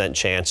 60%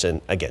 chance.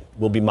 And again,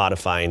 we'll be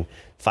modifying,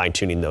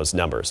 fine-tuning those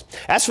numbers.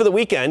 As for the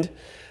weekend,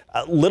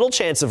 a little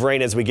chance of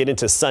rain as we get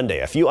into Sunday.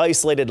 A few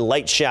isolated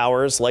light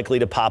showers likely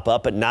to pop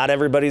up, but not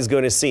everybody's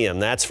going to see them,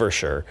 that's for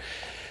sure.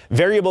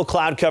 Variable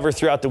cloud cover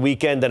throughout the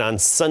weekend. Then on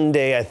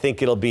Sunday, I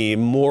think it'll be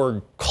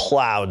more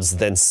clouds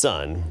than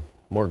sun.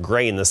 More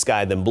gray in the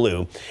sky than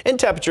blue, and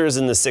temperatures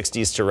in the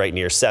 60s to right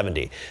near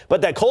 70.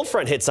 But that cold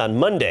front hits on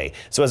Monday.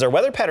 So as our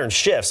weather pattern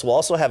shifts, we'll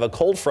also have a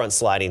cold front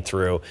sliding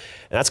through,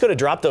 and that's going to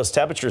drop those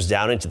temperatures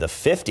down into the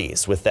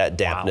 50s with that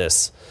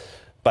dampness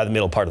by the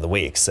middle part of the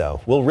week. So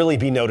we'll really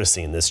be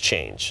noticing this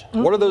change.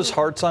 What are those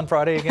hearts on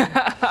Friday again?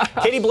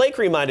 Katie Blake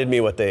reminded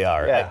me what they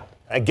are. Yeah.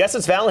 I guess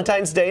it's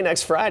Valentine's Day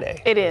next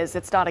Friday. It is.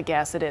 It's not a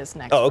guess. It is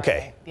next Friday.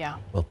 okay. Yeah.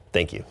 Well,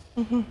 thank you.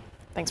 Mm-hmm.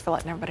 Thanks for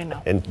letting everybody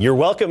know. And you're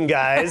welcome,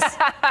 guys.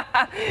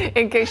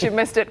 In case you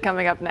missed it,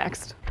 coming up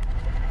next.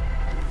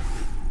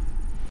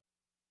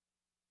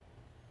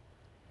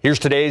 Here's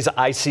today's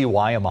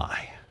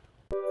ICYMI.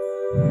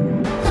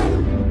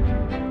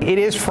 It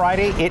is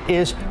Friday. It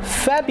is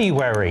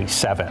February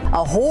 7th.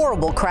 A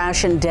horrible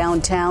crash in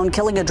downtown,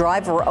 killing a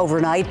driver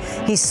overnight.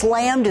 He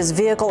slammed his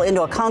vehicle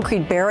into a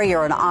concrete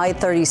barrier on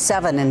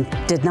I-37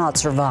 and did not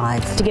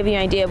survive. To give you an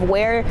idea of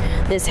where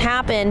this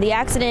happened, the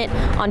accident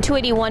on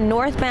 281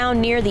 northbound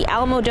near the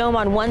Alamo Dome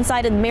on one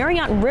side and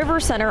Marriott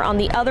River Center on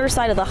the other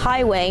side of the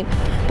highway.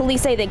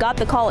 Police say they got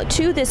the call at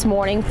 2 this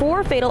morning for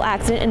a fatal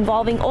accident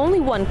involving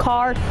only one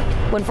car.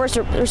 When first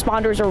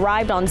responders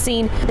arrived on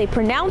scene, they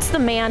pronounced the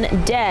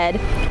man dead.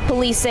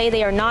 Police say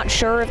they are not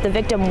sure if the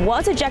victim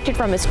was ejected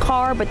from his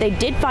car, but they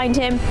did find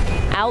him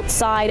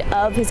outside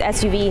of his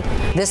SUV.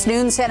 This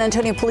noon, San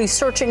Antonio police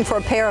searching for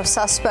a pair of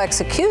suspects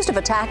accused of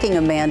attacking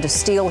a man to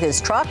steal his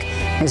truck,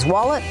 his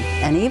wallet,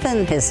 and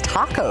even his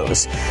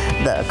tacos.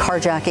 The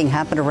carjacking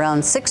happened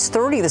around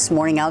 6:30 this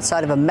morning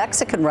outside of a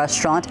Mexican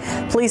restaurant.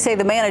 Police say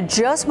the man had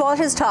just bought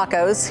his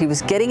tacos. He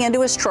was getting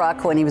into his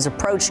truck when he was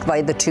approached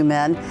by the two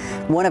men,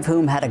 one of whom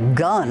whom had a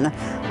gun.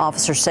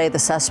 Officers say the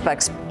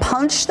suspects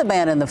punched the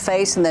man in the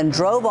face and then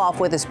drove off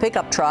with his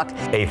pickup truck.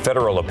 A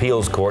federal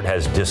appeals court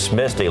has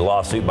dismissed a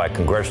lawsuit by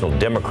congressional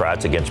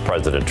Democrats against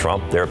President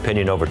Trump. Their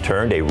opinion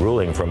overturned a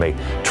ruling from a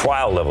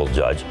trial-level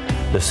judge.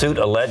 The suit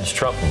alleged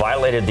Trump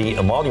violated the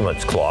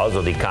Emoluments Clause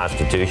of the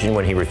Constitution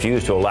when he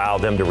refused to allow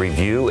them to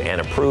review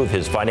and approve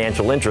his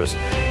financial interests.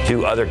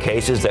 Two other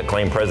cases that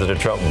claim President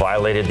Trump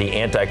violated the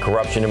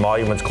Anti-Corruption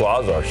Emoluments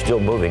Clause are still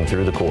moving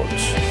through the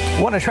courts.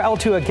 Want to travel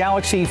to a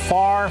galaxy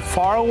far,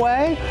 far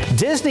away?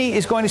 Disney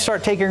is going to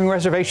start taking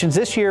reservations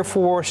this year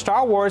for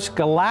Star Wars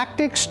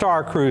Galactic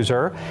Star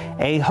Cruiser,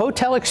 a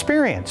hotel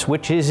experience,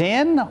 which is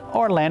in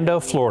Orlando,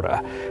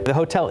 Florida. The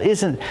hotel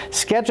isn't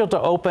scheduled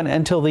to open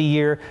until the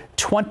year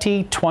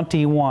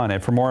 2021.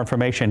 And for more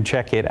information,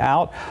 check it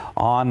out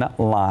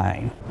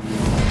online.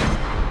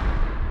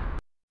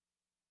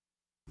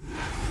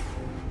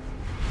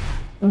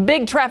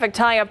 Big traffic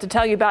tie-up to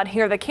tell you about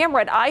here. The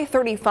camera at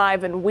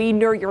I-35 in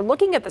Weiner. You're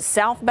looking at the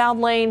southbound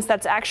lanes.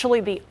 That's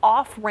actually the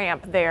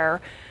off-ramp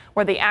there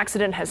where the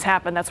accident has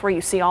happened. That's where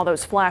you see all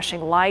those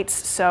flashing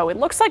lights. So it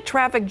looks like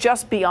traffic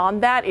just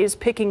beyond that is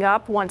picking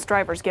up once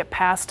drivers get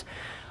past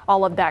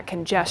all of that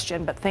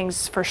congestion. But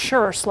things for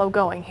sure are slow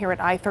going here at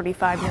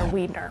I-35 near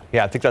Weiner.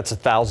 Yeah, I think that's a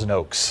Thousand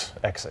Oaks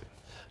exit.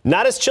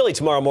 Not as chilly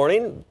tomorrow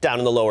morning, down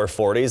in the lower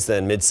 40s,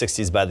 then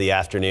mid-60s by the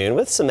afternoon,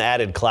 with some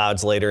added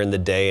clouds later in the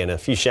day and a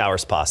few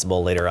showers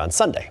possible later on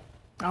Sunday.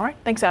 All right.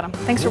 Thanks, Adam.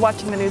 Thanks for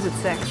watching the news at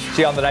 6.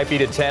 See you on the Night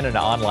Beat at 10 and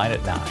online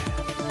at 9.